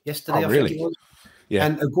 2-1 yesterday, I think it was. Yeah.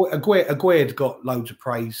 And Aguerd got loads of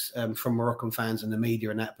praise from Moroccan fans and the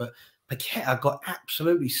media and that, but Paqueta got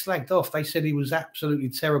absolutely slagged off. They said he was absolutely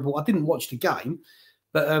terrible. I didn't watch the game,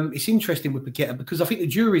 but it's interesting with Paqueta because I think the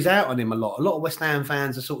jury's out on him a lot. A lot of West Ham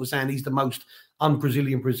fans are sort of saying he's the most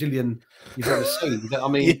un-Brazilian you've ever seen. I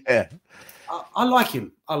mean, I like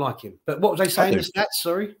him. I like him. But what was they saying? The stats,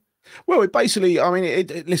 sorry? Well, it basically, I mean,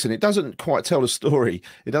 listen, it doesn't quite tell the story.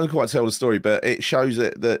 It doesn't quite tell the story, but it shows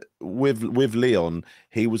that with Lyon,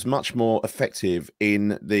 he was much more effective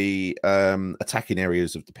in the attacking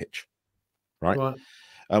areas of the pitch, right?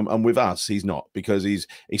 And with us, he's not, because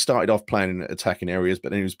he started off playing in attacking areas,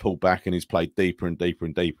 but then he was pulled back and he's played deeper and deeper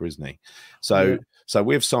and deeper, isn't he? So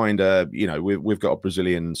we've signed we've got a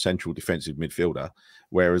Brazilian central defensive midfielder.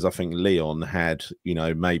 Whereas I think Lyon had,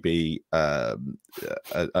 maybe a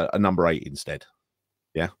number 8 instead.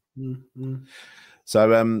 Yeah. Mm-hmm. So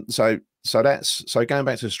going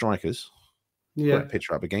back to the strikers. Yeah. Put a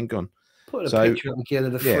picture up again. Go on. Put a picture up again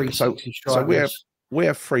of the 360 strikers. So we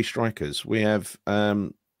have 3 strikers. We have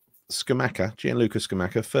Gianluca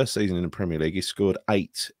Scamacca, first season in the Premier League. He scored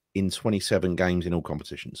 8 in 27 games in all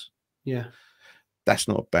competitions. Yeah. That's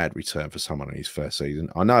not a bad return for someone in his first season.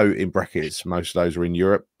 I know in brackets, most of those are in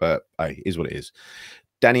Europe, but hey, it is what it is.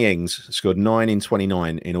 Danny Ings scored 9 in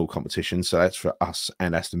 29 in all competitions. So that's for us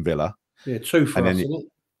and Aston Villa. Yeah, 2 for us, isn't it?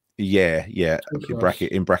 Yeah.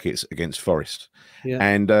 In brackets against Forest. Yeah.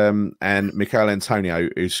 And Michail Antonio,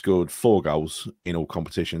 who scored 4 goals in all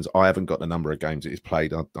competitions. I haven't got the number of games that he's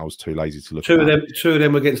played. I was too lazy to look. 2 of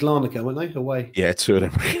them against Larnaca, weren't they? Away. Yeah, 2 of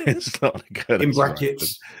them against Larnaca. In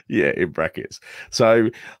brackets. Right. Yeah, in brackets.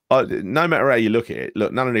 So no matter how you look at it,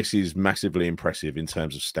 look, none of this is massively impressive in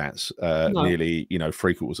terms of stats. No. Nearly,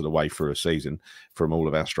 3/4 of the way through a season from all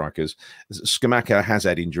of our strikers. Scamacca has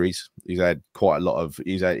had injuries. He's had quite a lot of.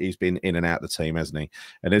 He's been in and out of the team, hasn't he?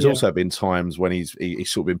 And there's also been times when he's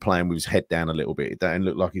sort of been playing with his head down a little bit. It doesn't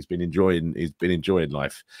look like he's been enjoying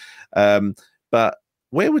life. But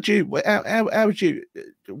where would you? How would you?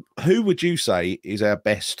 Who would you say is our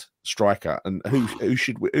best striker, and who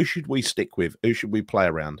should we stick with? Who should we play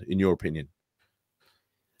around, in your opinion?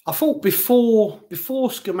 I thought before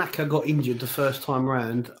Scamacca got injured the first time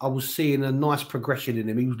round, I was seeing a nice progression in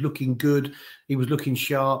him. He was looking good. He was looking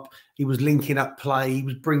sharp. He was linking up play. He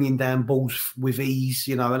was bringing down balls with ease,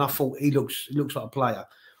 and I thought he looks like a player.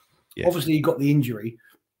 Yeah. Obviously, he got the injury,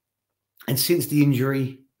 and since the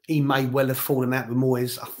injury, he may well have fallen out with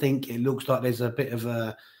Moyes. I think it looks like there's a bit of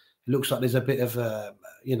a,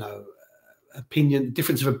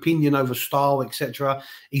 difference of opinion over style, etc.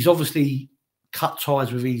 He's obviously cut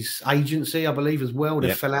ties with his agency, I believe, as well.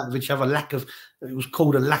 They fell out of each other. It was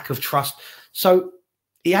called a lack of trust. So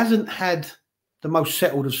he hasn't had the most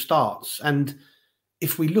settled of starts. And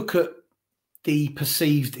if we look at the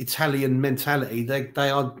perceived Italian mentality, they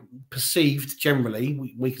are perceived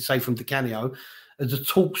generally, we can say from Di Canio, as the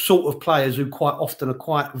sort of players who quite often are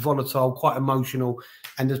quite volatile, quite emotional.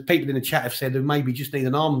 And as people in the chat have said, who maybe just need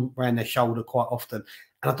an arm around their shoulder quite often.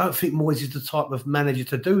 And I don't think Moyes is the type of manager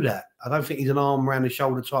to do that. I don't think he's an arm around the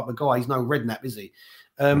shoulder type of guy. He's no redknapp, is he?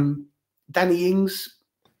 Danny Ings,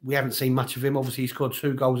 we haven't seen much of him. Obviously, he scored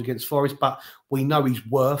 2 goals against Forest, but we know his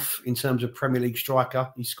worth in terms of Premier League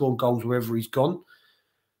striker. He's scored goals wherever he's gone.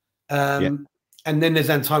 And then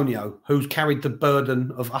there's Antonio, who's carried the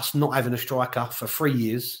burden of us not having a striker for 3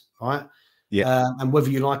 years, right? Yeah. And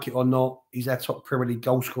whether you like it or not, he's our top Premier League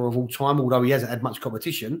goal scorer of all time, although he hasn't had much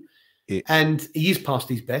competition. And he is past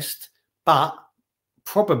his best, but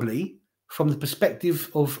probably from the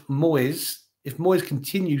perspective of Moyes, if Moyes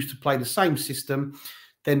continues to play the same system,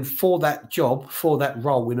 then for that job, for that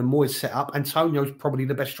role in a Moyes setup, Antonio's probably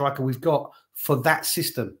the best striker we've got for that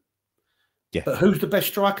system. Yeah. But who's the best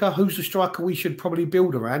striker? Who's the striker we should probably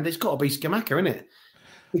build around? It's got to be Scamacca, isn't it?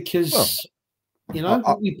 Because, we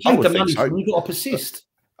paid the money for him, you've got to persist.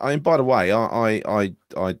 I mean, by the way, I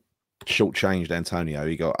shortchanged Antonio.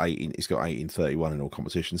 He's got 18-31 in all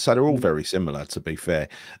competitions. So they're all very similar, to be fair.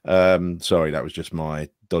 Sorry, that was just my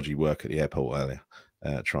dodgy work at the airport earlier.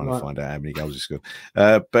 Trying to find out how many goals he scored.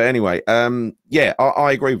 But anyway, yeah,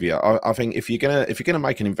 I agree with you. I think if you're gonna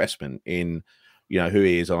make an investment in, you know, who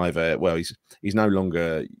he is, either, well, he's no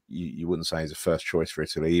longer, you wouldn't say he's a first choice for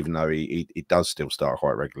Italy, even though he does still start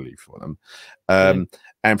quite regularly for them.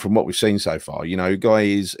 And from what we've seen so far, you know,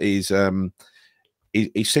 guy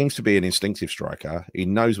he seems to be an instinctive striker. He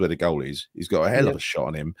knows where the goal is. He's got a hell of a shot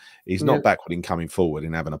on him. He's not backward in coming forward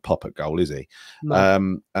and having a pop at goal, is he?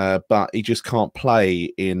 No. But he just can't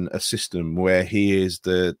play in a system where he is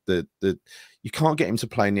you can't get him to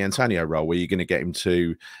play in the Antonio role, where you're going to get him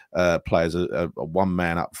to play as a one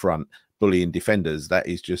man up front, bullying defenders. That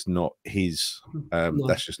is just not his.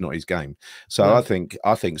 That's just not his game. So I think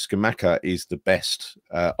Scamacca is the best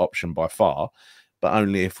option by far, but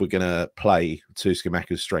only if we're going to play to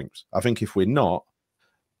Scamacca's strengths. I think if we're not,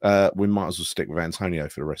 we might as well stick with Antonio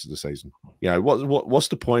for the rest of the season. You know, what's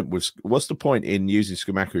the point in using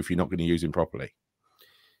Scamacca if you're not going to use him properly?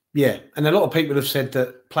 Yeah, and a lot of people have said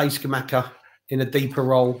that play Scamacca in a deeper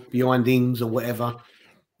role behind Ings or whatever.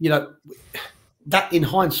 You know, that in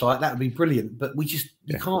hindsight, that would be brilliant. But we just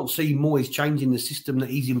you can't see Moyes changing the system that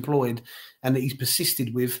he's employed and that he's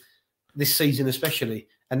persisted with this season, especially.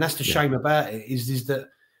 And that's the shame about it, is that,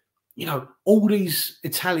 you know, all these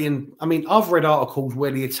Italian, I mean, I've read articles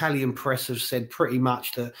where the Italian press have said pretty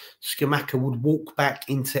much that Scamacca would walk back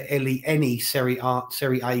into any Serie A,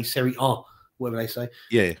 whatever they say.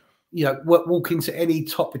 Yeah. You know, walk into any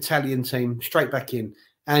top Italian team, straight back in.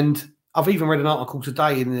 And I've even read an article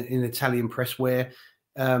today in the Italian press where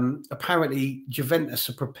apparently Juventus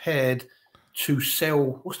are prepared to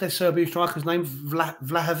sell, what's their Serbian striker's name?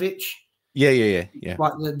 Vlahovic? Yeah.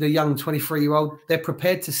 Like the young 23-year-old, they're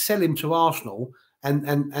prepared to sell him to Arsenal,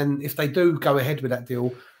 and if they do go ahead with that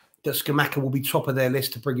deal, that Scamacca will be top of their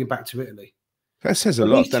list to bring him back to Italy. That says a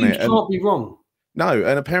lot, doesn't it? Can't be wrong. No,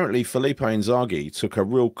 and apparently Filippo Inzaghi took a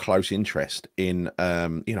real close interest in,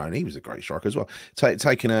 you know, and he was a great striker as well.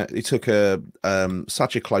 He took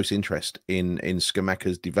such a close interest in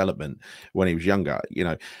Scamacca's development when he was younger. You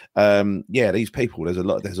know, these people. There's a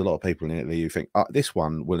lot of people in Italy who think this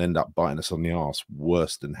one will end up biting us on the arse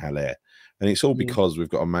worse than Haller, and it's all because we've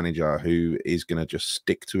got a manager who is going to just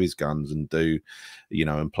stick to his guns and do, you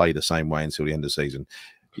know, and play the same way until the end of the season.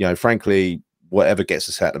 You know, frankly, whatever gets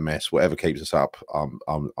us out of the mess, whatever keeps us up,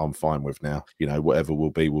 I'm fine with now. You know, whatever will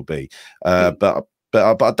be, will be. But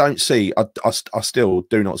I don't see. I still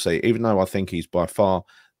do not see. Even though I think he's by far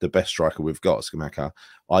the best striker we've got, Scamacca,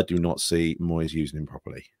 I do not see Moyes using him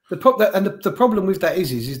properly. The problem with that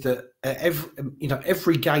is that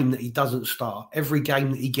every game that he doesn't start, every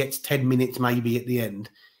game that he gets 10 minutes maybe at the end,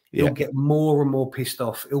 he'll get more and more pissed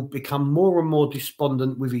off. He'll become more and more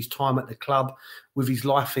despondent with his time at the club, with his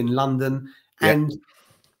life in London. And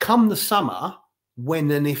come the summer,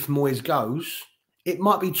 when and if Moyes goes, it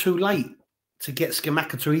might be too late to get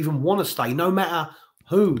Scamacca to even want to stay, no matter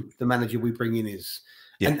who the manager we bring in is.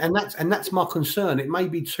 Yeah. And that's my concern. It may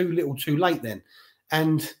be too little, too late then.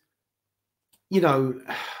 And, you know,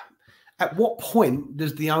 at what point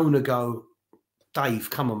does the owner go,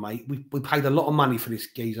 Dave, come on, mate, we paid a lot of money for this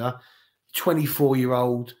geezer,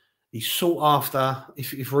 24-year-old. He's sought after,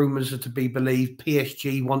 if rumours are to be believed.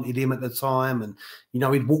 PSG wanted him at the time, and, you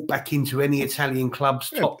know, he'd walk back into any Italian club's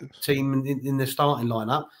top team in the starting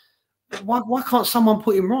lineup. Why can't someone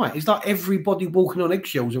put him right? Is like everybody walking on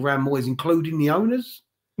eggshells around Moyes, including the owners?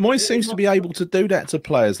 Moyes seems to be able to do that to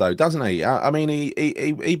players, though, doesn't he? I mean,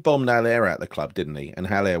 he bombed Haller out of the club, didn't he? And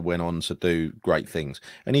Haller went on to do great things,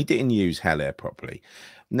 and he didn't use Haller properly.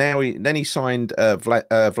 Then he signed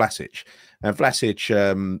Vlasic. And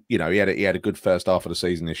Vlasic, you know, he had a good first half of the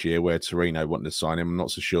season this year where Torino wanted to sign him. I'm not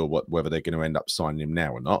so sure whether they're going to end up signing him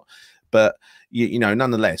now or not. But you know,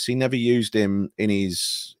 nonetheless, he never used him in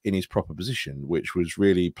his proper position, which was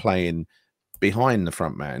really playing behind the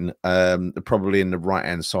front man, probably in the right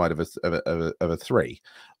hand side of a three,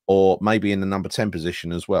 or maybe in the number 10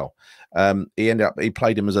 position as well. He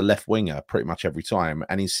played him as a left winger pretty much every time,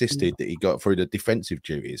 and insisted that he got through the defensive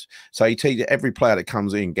duties. So he tells every player that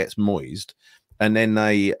comes in gets moised, and then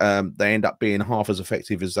they end up being half as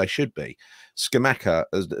effective as they should be. Scamacca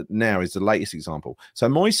now is the latest example. So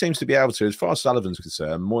Moyes seems to be able to, as far as Sullivan's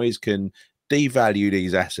concerned, Moyes can devalue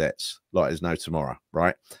these assets like there's no tomorrow,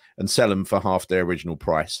 right? And sell them for half their original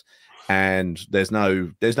price. And there's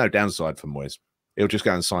no downside for Moyes. He'll just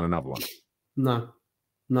go and sign another one. No.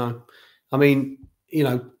 I mean, you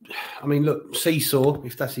know, look, Seesaw,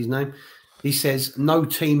 if that's his name, he says no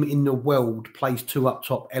team in the world plays two up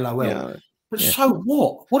top, LOL. Yeah. But so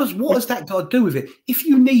what? What has that got to do with it? If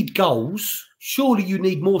you need goals, surely you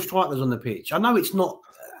need more strikers on the pitch. I know it's not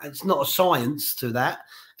a science to that,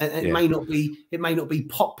 and it may not be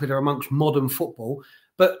popular amongst modern football.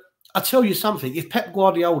 But I tell you something: if Pep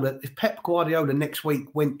Guardiola next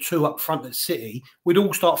week went 2 up front at City, we'd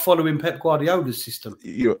all start following Pep Guardiola's system.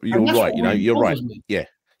 You're right. You're right. Yeah.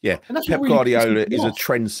 Yeah, Pep Guardiola is a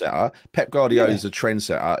trendsetter. Pep Guardiola is a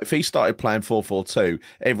trendsetter. If he started playing 4-4-2,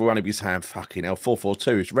 everyone would be saying, fucking hell,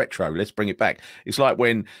 4-4-2 is retro. Let's bring it back. It's like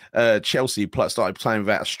when Chelsea started playing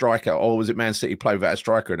without a striker, or was it Man City played without a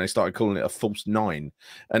striker, and they started calling it a false 9.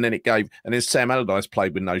 And then Sam Allardyce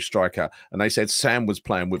played with no striker, and they said Sam was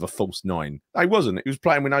playing with a false 9. No, he wasn't. He was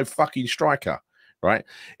playing with no fucking striker, right?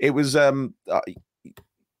 It was, I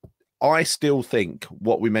still think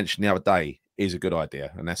what we mentioned the other day is a good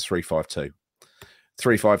idea, and that's 3-5-2.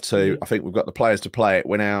 3-5-2. I think we've got the players to play it.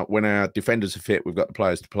 When our defenders are fit, we've got the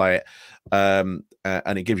players to play it, and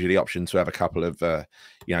it gives you the option to have a couple of, to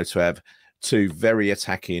have 2 very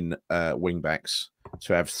attacking wing backs,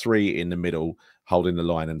 to have 3 in the middle holding the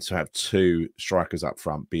line, and to have 2 strikers up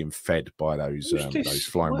front being fed by those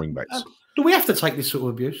flying wing backs. Do we have to take this sort of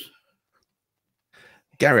abuse?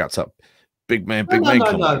 Gary up top, big man.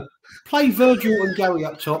 No. Play Virgil and Gary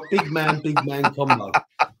up top, big man combo.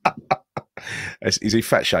 Is he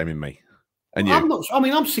fat shaming me? And you? I'm not. I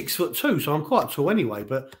mean, I'm 6'2", so I'm quite tall anyway.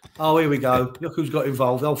 But here we go. Look who's got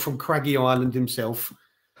involved. From Craggy Island himself.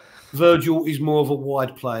 Virgil is more of a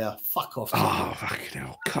wide player. Fuck off. Oh, fucking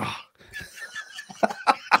hell. God.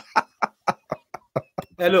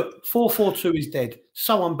 Look, 4-4-2 is dead.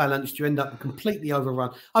 So unbalanced, you end up completely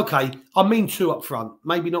overrun. Okay, I mean 2 up front.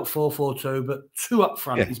 Maybe not 4-4-2, but 2 up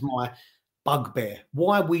front is my bugbear.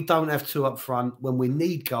 Why we don't have 2 up front when we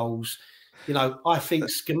need goals? I think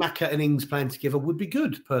Scamacca and Ings playing together would be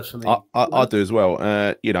good, personally. I do as well.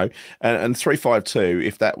 And 3-5-2,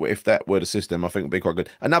 if that were the system, I think would be quite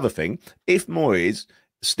good. Another thing, if Moyes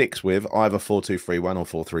sticks with either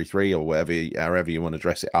 4-2-3-1 or 4-3-3 or however you want to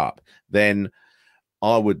dress it up, then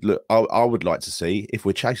I would like to see, if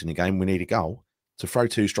we're chasing a game, we need a goal, to throw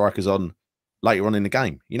 2 strikers on later on in the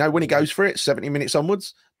game. When he goes for it, 70 minutes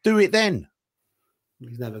onwards, do it then.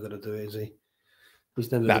 He's never going to do it, is he?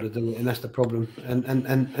 He's never going to do it, and that's the problem.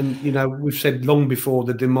 And we've said long before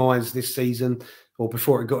the demise this season, or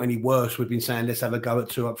before it got any worse, we've been saying let's have a go at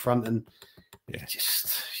 2 up front, and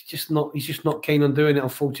he's just not keen on doing it,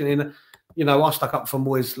 unfortunately. And, I stuck up for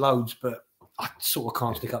Moyes loads, but I sort of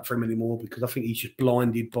can't stick up for him anymore because I think he's just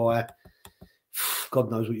blinded by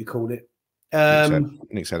God knows what you call it.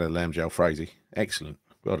 Nick's had a lamb jalfrezi. Excellent.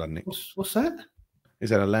 Well done, Nick. What's that?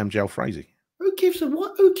 He's had a lamb jalfrezi. Who gives a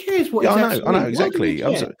what? Who cares what? I know exactly.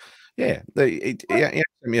 He sent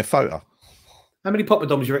me a photo. How many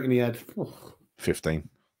poppadoms you reckon he had? 15.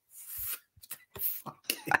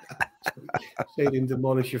 Seen him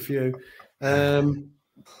demolish a few.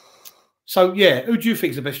 So who do you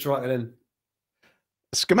think is the best striker then?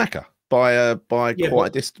 Scamacca by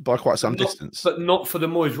quite some distance, but not for the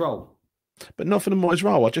Moyes role. But not for the Moyes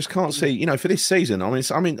role. I just can't see, for this season. I'm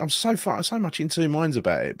so much in 2 minds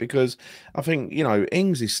about it because I think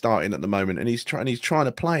Ings is starting at the moment and he's trying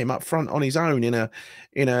to play him up front on his own in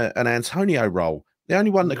an Antonio role. The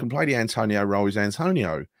only one that can play the Antonio role is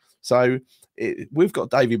Antonio. So we've got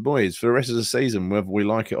David Moyes for the rest of the season, whether we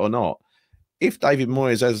like it or not. If David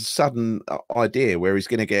Moyes has a sudden idea where he's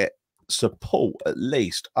going to get support at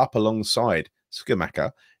least up alongside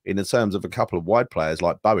Scamacca in the terms of a couple of wide players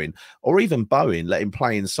like Bowen, or even Bowen, let him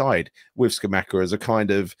play inside with Scamacca as a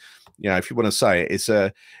kind of, if you want to say it,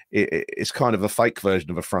 it's kind of a fake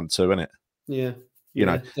version of a front 2, isn't it? Yeah.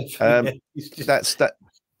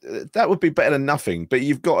 That would be better than nothing, but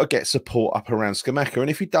you've got to get support up around Scamacca. And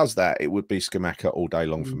if he does that, it would be Scamacca all day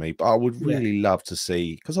long for me. But I would really love to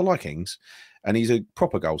see, because I like Ings, and he's a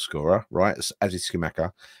proper goal scorer, right? As is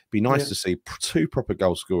Scamacca. Be nice to see 2 proper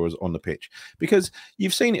goal scorers on the pitch, because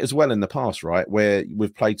you've seen it as well in the past, right? Where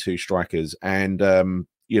we've played 2 strikers and,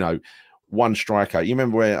 one striker. You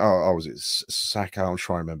remember where, was it Saka? I'm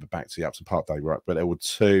trying to remember back to the Upton Park day, right? But there were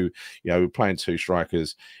 2, we're playing 2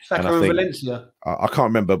 strikers. Saka and Valencia. I can't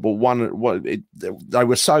remember, but they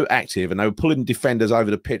were so active and they were pulling defenders over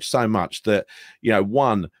the pitch so much that,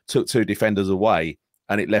 one took 2 defenders away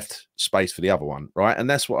and it left space for the other one, right? And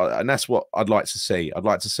that's what I'd like to see. I'd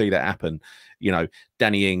like to see that happen.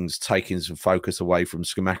 Danny Ings taking some focus away from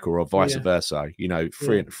Scamacca or vice versa.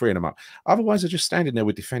 Freeing them up. Otherwise, they're just standing there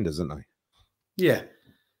with defenders, aren't they? Yeah,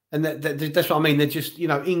 and that's what I mean. They're just,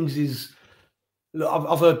 Ings is. Look,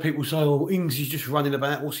 I've heard people say, "Oh, Ings is just running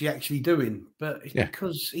about. What's he actually doing?" But it's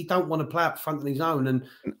because he don't want to play up front on his own. And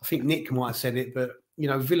I think Nick might have said it, but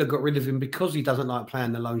Villa got rid of him because he doesn't like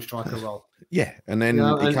playing the lone striker role. Yeah, and then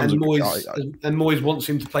and comes Moyes wants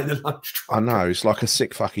him to play the lone striker. I know, it's like a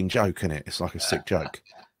sick fucking joke, isn't it? It's like a sick joke.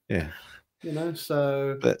 Yeah.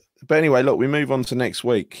 So but anyway, look, we move on to next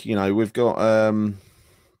week. We've got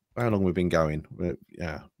how long we've been going?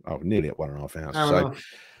 Nearly at 1.5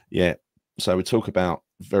 hours. So we talk about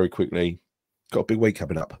very quickly. Got a big week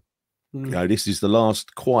coming up. This is the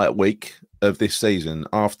last quiet week of this season.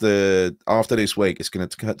 After this week, it's going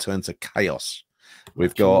to turn to chaos.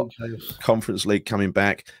 We've got Conference League coming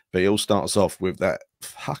back, but it all starts off with that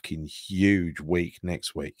fucking huge week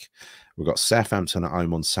next week. We've got Southampton at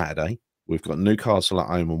home on Saturday. We've got Newcastle at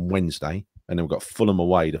home on Wednesday, and then we've got Fulham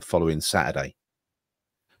away the following Saturday.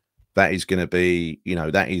 That is going to be,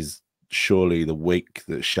 that is surely the week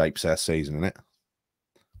that shapes our season, isn't it?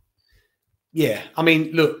 Yeah. I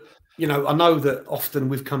mean, look, I know that often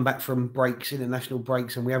we've come back from breaks, international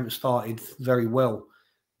breaks, and we haven't started very well,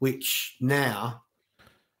 which now,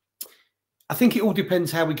 I think it all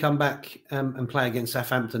depends how we come back and play against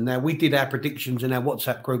Southampton. Now, we did our predictions in our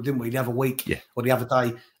WhatsApp group, didn't we, the other week or the other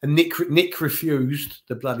day? And Nick refused,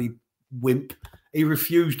 the bloody wimp. He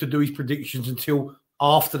refused to do his predictions until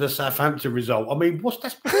after the Southampton result. I mean, what's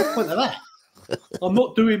the point of that? I'm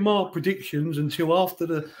not doing my predictions until after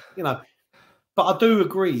the, But I do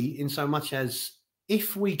agree in so much as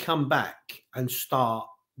if we come back and start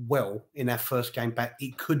well in our first game back,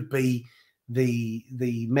 it could be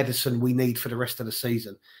the medicine we need for the rest of the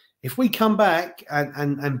season. If we come back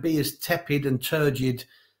and be as tepid and turgid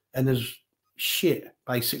and as shit,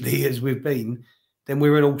 basically, as we've been, then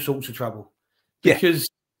we're in all sorts of trouble. Because,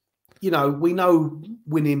 we know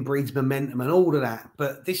winning breeds momentum and all of that,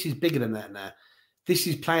 but this is bigger than that now. This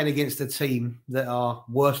is playing against a team that are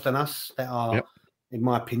worse than us, that are, in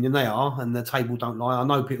my opinion, they are, and the table don't lie. I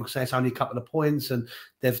know people say it's only a couple of points and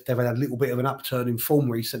they've had a little bit of an upturn in form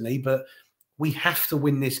recently, but we have to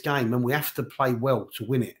win this game and we have to play well to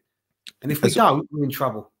win it. And if we don't, we're in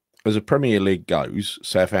trouble. As a Premier League goes,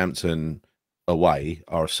 Southampton away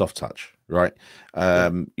are a soft touch, right?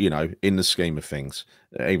 In the scheme of things,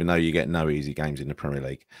 even though you get no easy games in the Premier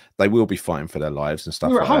League, they will be fighting for their lives and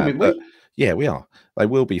stuff like that. But, yeah, we are. They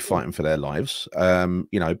will be fighting for their lives.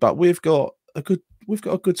 But we've got a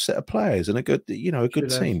good set of players and a good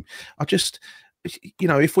team. I just,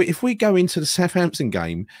 if we go into the Southampton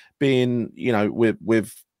game being,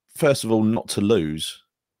 with first of all not to lose,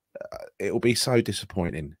 it'll be so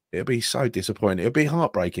disappointing. It'll be so disappointing. It'll be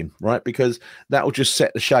heartbreaking, right? Because that will just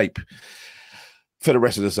set the shape for the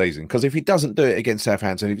rest of the season. Because if he doesn't do it against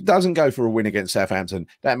Southampton, if he doesn't go for a win against Southampton,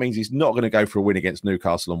 that means he's not going to go for a win against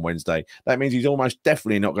Newcastle on Wednesday. That means he's almost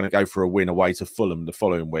definitely not going to go for a win away to Fulham the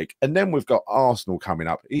following week. And then we've got Arsenal coming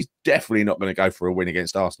up. He's definitely not going to go for a win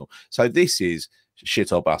against Arsenal. So this is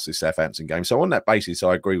shit or bust, this Southampton game. So on that basis,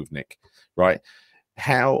 I agree with Nick, right?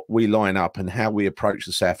 How we line up and how we approach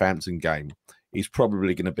the Southampton game is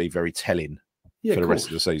probably going to be very telling for the rest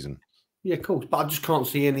of the season. Yeah, of course. But I just can't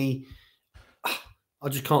see any...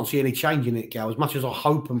 change in it, Gal. As much as I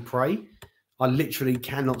hope and pray, I literally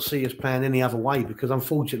cannot see us playing any other way because,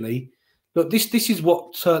 unfortunately, look, this is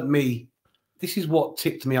what turned me. This is what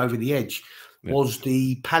tipped me over the edge was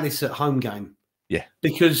the Palace at home game. Yeah,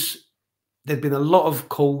 because there'd been a lot of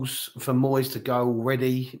calls for Moyes to go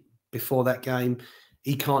already before that game.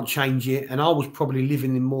 He can't change it, and I was probably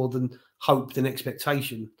living in more than hope than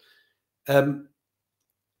expectation.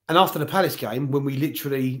 And after the Palace game, when we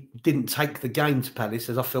literally didn't take the game to Palace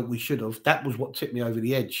as I felt we should have, that was what tipped me over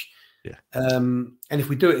the edge. Yeah. And if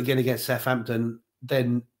we do it again against Southampton,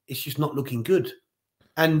 then it's just not looking good.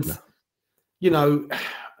 And,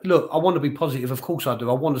 look, I want to be positive. Of course I do.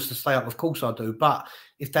 I want us to stay up. Of course I do. But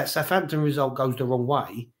if that Southampton result goes the wrong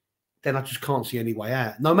way, then I just can't see any way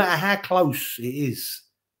out. No matter how close it is.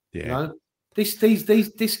 Yeah. This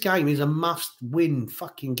game is a must-win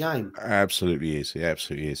fucking game. Absolutely is. It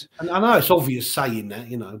absolutely is. And I know it's obvious saying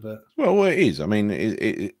that, but... Well, it is. I mean,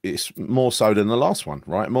 it's more so than the last one,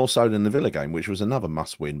 right? More so than the Villa game, which was another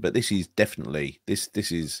must-win. But this is definitely... This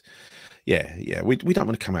is... Yeah. We don't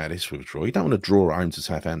want to come out of this with a draw. You don't want to draw at home to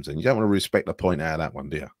Southampton. You don't want to respect the point out of that one,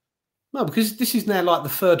 do you? No, because this is now like the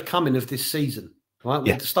third coming of this season, right? We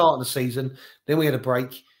had the start of the season, then we had a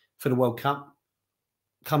break for the World Cup,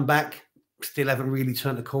 come back... Still haven't really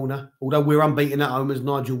turned the corner, although we're unbeaten at home, as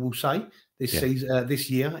Nigel will say this season, this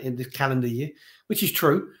year, in this calendar year, which is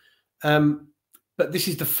true. But this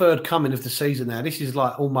is the third coming of the season now. This is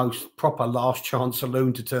like almost proper last chance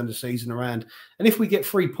saloon to turn the season around. And if we get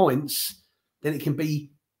 3 points, then it can be,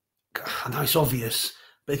 I know it's obvious,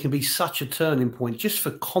 but it can be such a turning point just for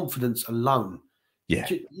confidence alone. Yeah.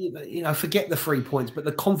 Forget the 3 points, but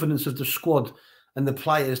the confidence of the squad and the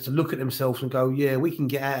players to look at themselves and go, yeah, we can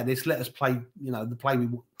get out of this. Let us play,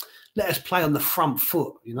 let us play on the front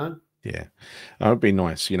foot, Yeah, it would be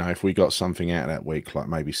nice, if we got something out of that week, like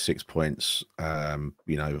maybe 6 points,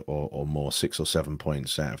 or more, 6 or 7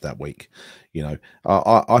 points out of that week.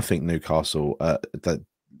 I think Newcastle,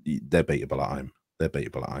 they're beatable at home. They're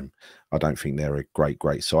beatable at home. I don't think they're a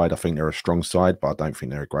great side. I think they're a strong side, but I don't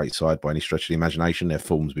think they're a great side by any stretch of the imagination. Their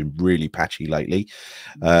form's been really patchy lately.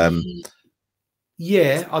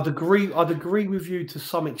 Yeah, I'd agree with you to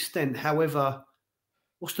some extent. However,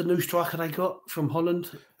 what's the new striker they got from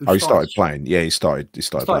Holland? He started playing. Yeah, he started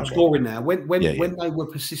scoring now. When yeah. they were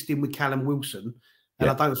persisting with Callum Wilson, and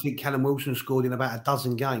I don't think Callum Wilson scored in about a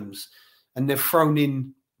dozen games, and they've thrown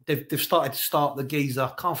in. They've started to start the geezer.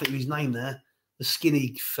 I can't think of his name there. The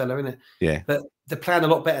skinny fella, isn't it? Yeah. But they're playing a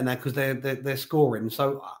lot better now because they're scoring.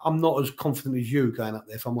 So I'm not as confident as you going up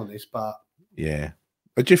there, if I'm honest. But yeah.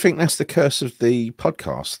 But do you think that's the curse of the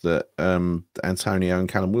podcast that Antonio and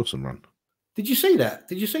Callum Wilson run? Did you see that?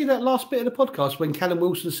 Did you see that last bit of the podcast when Callum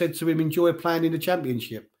Wilson said to him, "Enjoy playing in the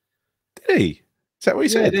Championship"? Did he? Is that what he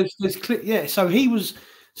said? Yeah. So he was.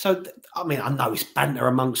 So I mean, I know it's banter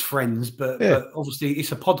amongst friends, but obviously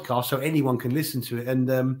it's a podcast, so anyone can listen to it.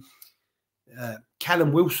 And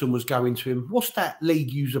Callum Wilson was going to him. What's that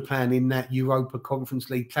league user playing in that Europa Conference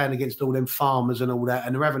League, playing against all them farmers and all that,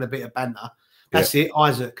 and they're having a bit of banter. That's it.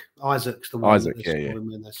 Isaac's the one. Isaac, yeah.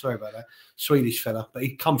 Sorry about that. Swedish fella, but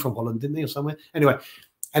he come from Holland, didn't he, or somewhere? Anyway,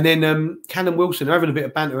 and then Callum Wilson, they're having a bit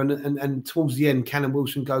of banter, and towards the end, Callum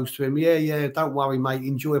Wilson goes to him, yeah, don't worry, mate.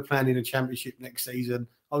 Enjoy playing in the Championship next season.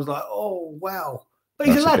 I was like, oh, wow. But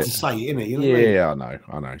he's allowed to say it, isn't he? I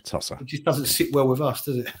know. Tosser. It just doesn't sit well with us,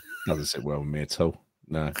 does it? Doesn't sit well with me at all.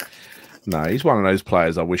 No, he's one of those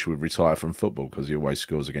players I wish would retire from football because he always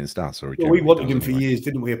scores against us. Or we wanted him for years,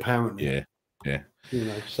 didn't we? Apparently, yeah.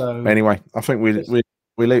 So anyway, I think we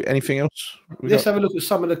leave anything else. Let's have a look at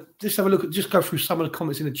some of the. Just go through some of the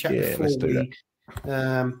comments in the chat before let's do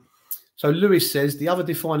that. So Lewis says the other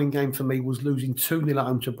defining game for me was losing 2-0 at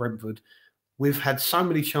home to Brentford. We've had so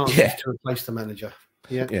many chances to replace the manager.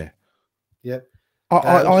 Yeah.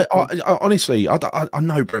 I honestly, I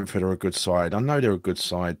know Brentford are a good side. I know they're a good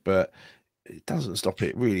side, but it doesn't stop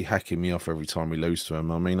it really hacking me off every time we lose to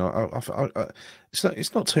them. I mean,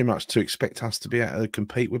 it's not too much to expect us to be able to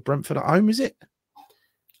compete with Brentford at home, is it?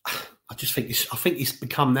 I think it's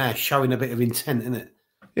become now showing a bit of intent, isn't it?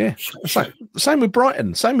 Yeah. Same with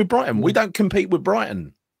Brighton. We don't compete with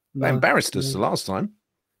Brighton. They embarrassed us the last time.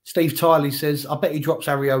 Steve Tiley says, I bet he drops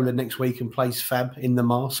Areola next week and plays Fab in the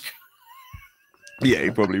mask. Yeah, he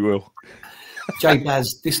probably will. Jay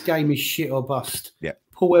Baz, this game is shit or bust. Yeah.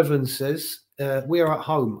 Paul Evans says, we are at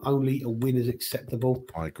home. Only a win is acceptable.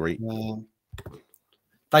 I agree.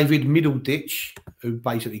 David Middleditch, who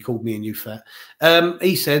basically called me a new fat,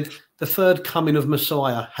 he said, the third coming of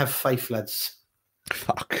Messiah. Have faith, lads.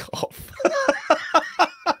 Fuck off.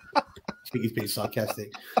 I think he's being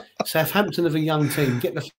sarcastic. Southampton have a young team.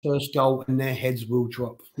 Get the first goal and their heads will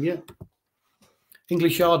drop. Yeah.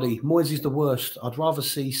 English Hardy, Moyes is the worst. I'd rather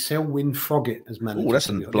see Selwyn Froggatt as manager. Oh, that's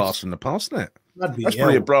a blast from the past, isn't it? That's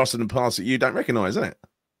probably a blast from the past that you don't recognise, isn't it?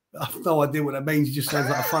 I've no idea what that means. It just sounds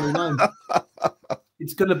like a funny name.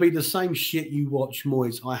 It's going to be the same shit you watch,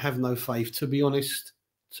 Moyes. I have no faith. To be honest,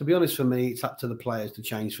 for me, it's up to the players to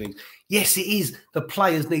change things. Yes, it is. The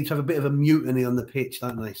players need to have a bit of a mutiny on the pitch,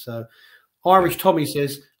 don't they? So, Irish Tommy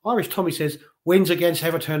says, wins against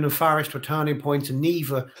Everton and Forest were turning points, and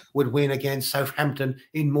neither would win against Southampton,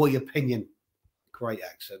 in my opinion. Great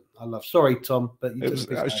accent. I love. Sorry, Tom, but it was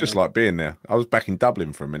just like being there. I was back in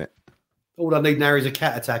Dublin for a minute. All I need now is a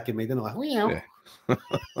cat attacking me, don't I? Yeah.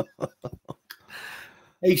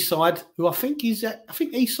 Eastside, who I think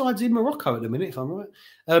Eastside's in Morocco at the minute, if I'm right.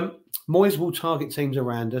 Moyes will target teams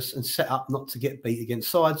around us and set up not to get beat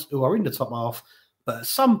against sides who are in the top half, but at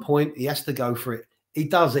some point he has to go for it. He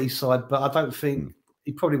does, Eastside, but I don't think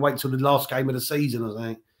he'd probably wait till the last game of the season, I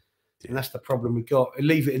think. And that's the problem we've got.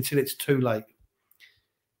 Leave it until it's too late.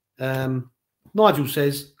 Nigel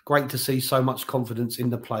says, great to see so much confidence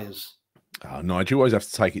in the players. Oh, Nigel, you always have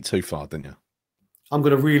to take it too far, don't you? I'm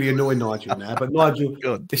going to really annoy Nigel now, but Nigel,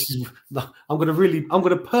 I'm going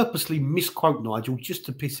to purposely misquote Nigel just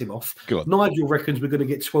to piss him off. Nigel reckons we're going to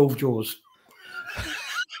get 12 draws.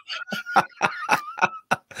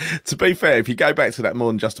 To be fair, if you go back to that More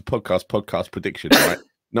Than Just a podcast prediction, right?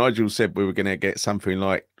 Nigel said we were going to get something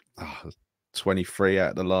like 23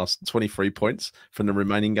 out of the last 23 points from the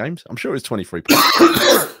remaining games. I'm sure it's 23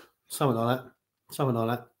 points. Something like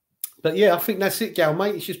that. But yeah, I think that's it, Gal,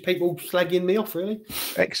 mate. It's just people slagging me off, really.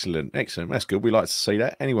 Excellent. That's good. We like to see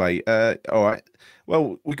that. Anyway, all right.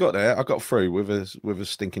 Well, we got there. I got through with a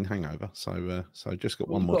stinking hangover. So just got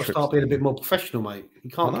one more You've got to trip. start being a bit more professional, mate. You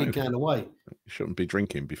can't keep going away. You shouldn't be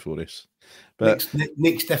drinking before this. But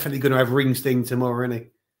Nick's definitely going to have ring sting tomorrow, isn't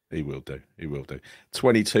he? He will do.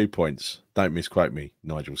 22 points. Don't misquote me,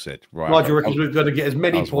 Nigel said. Right. Nigel reckons we've got to get as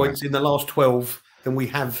many points in the last 12 than we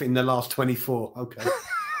have in the last 24. Okay.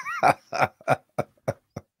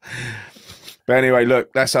 But anyway,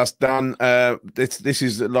 look, that's us done. This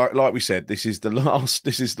is like we said, this is the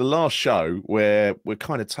last show where we're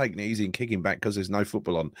kind of taking it easy and kicking back because there's no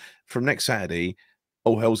football on. From next Saturday,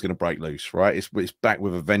 all hell's going to break loose, right? It's back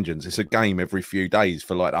with a vengeance. It's a game every few days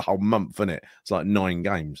for like a whole month, isn't it? It's like 9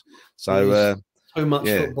 games. So so much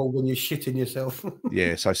football when you're shitting yourself.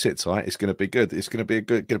 Yeah, so sit tight. It's going to be good. It's going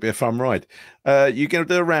to be a fun ride. You going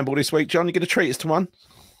to do a ramble this week, John? You going to treat us to one?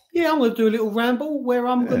 Yeah, I'm going to do a little ramble where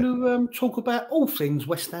I'm going to talk about all things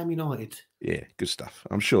West Ham United. Yeah, good stuff.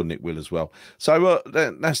 I'm sure Nick will as well. So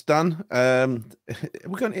that's done. Are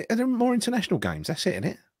there more international games? That's it, isn't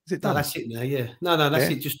it? Is it done? No, that's it now, yeah. No,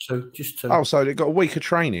 that's it. Just two. Oh, so they've got a week of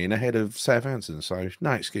training ahead of Southampton. So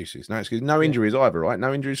no excuses. No injuries either, right?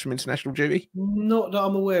 No injuries from international duty? Not that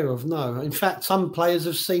I'm aware of, no. In fact, some players,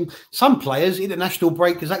 international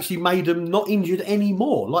break has actually made them not injured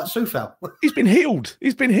anymore, like Soufal. He's been healed.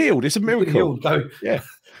 It's a miracle. Yeah.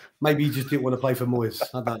 Maybe he just didn't want to play for Moyes.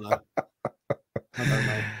 I don't know.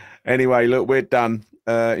 Anyway, look, we're done.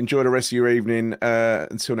 Enjoy the rest of your evening.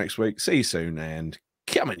 Until next week. See you soon and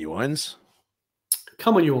come on, you irons.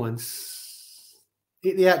 Come on, you irons.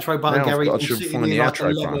 Hit the outro button, Gary. I should find the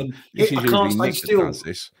outro button. I can't stay still.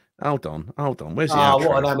 Hold on. Where's the outro?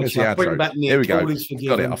 What an amateur. Bring back Nick. Here we go.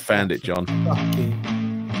 Got it. I found it, John.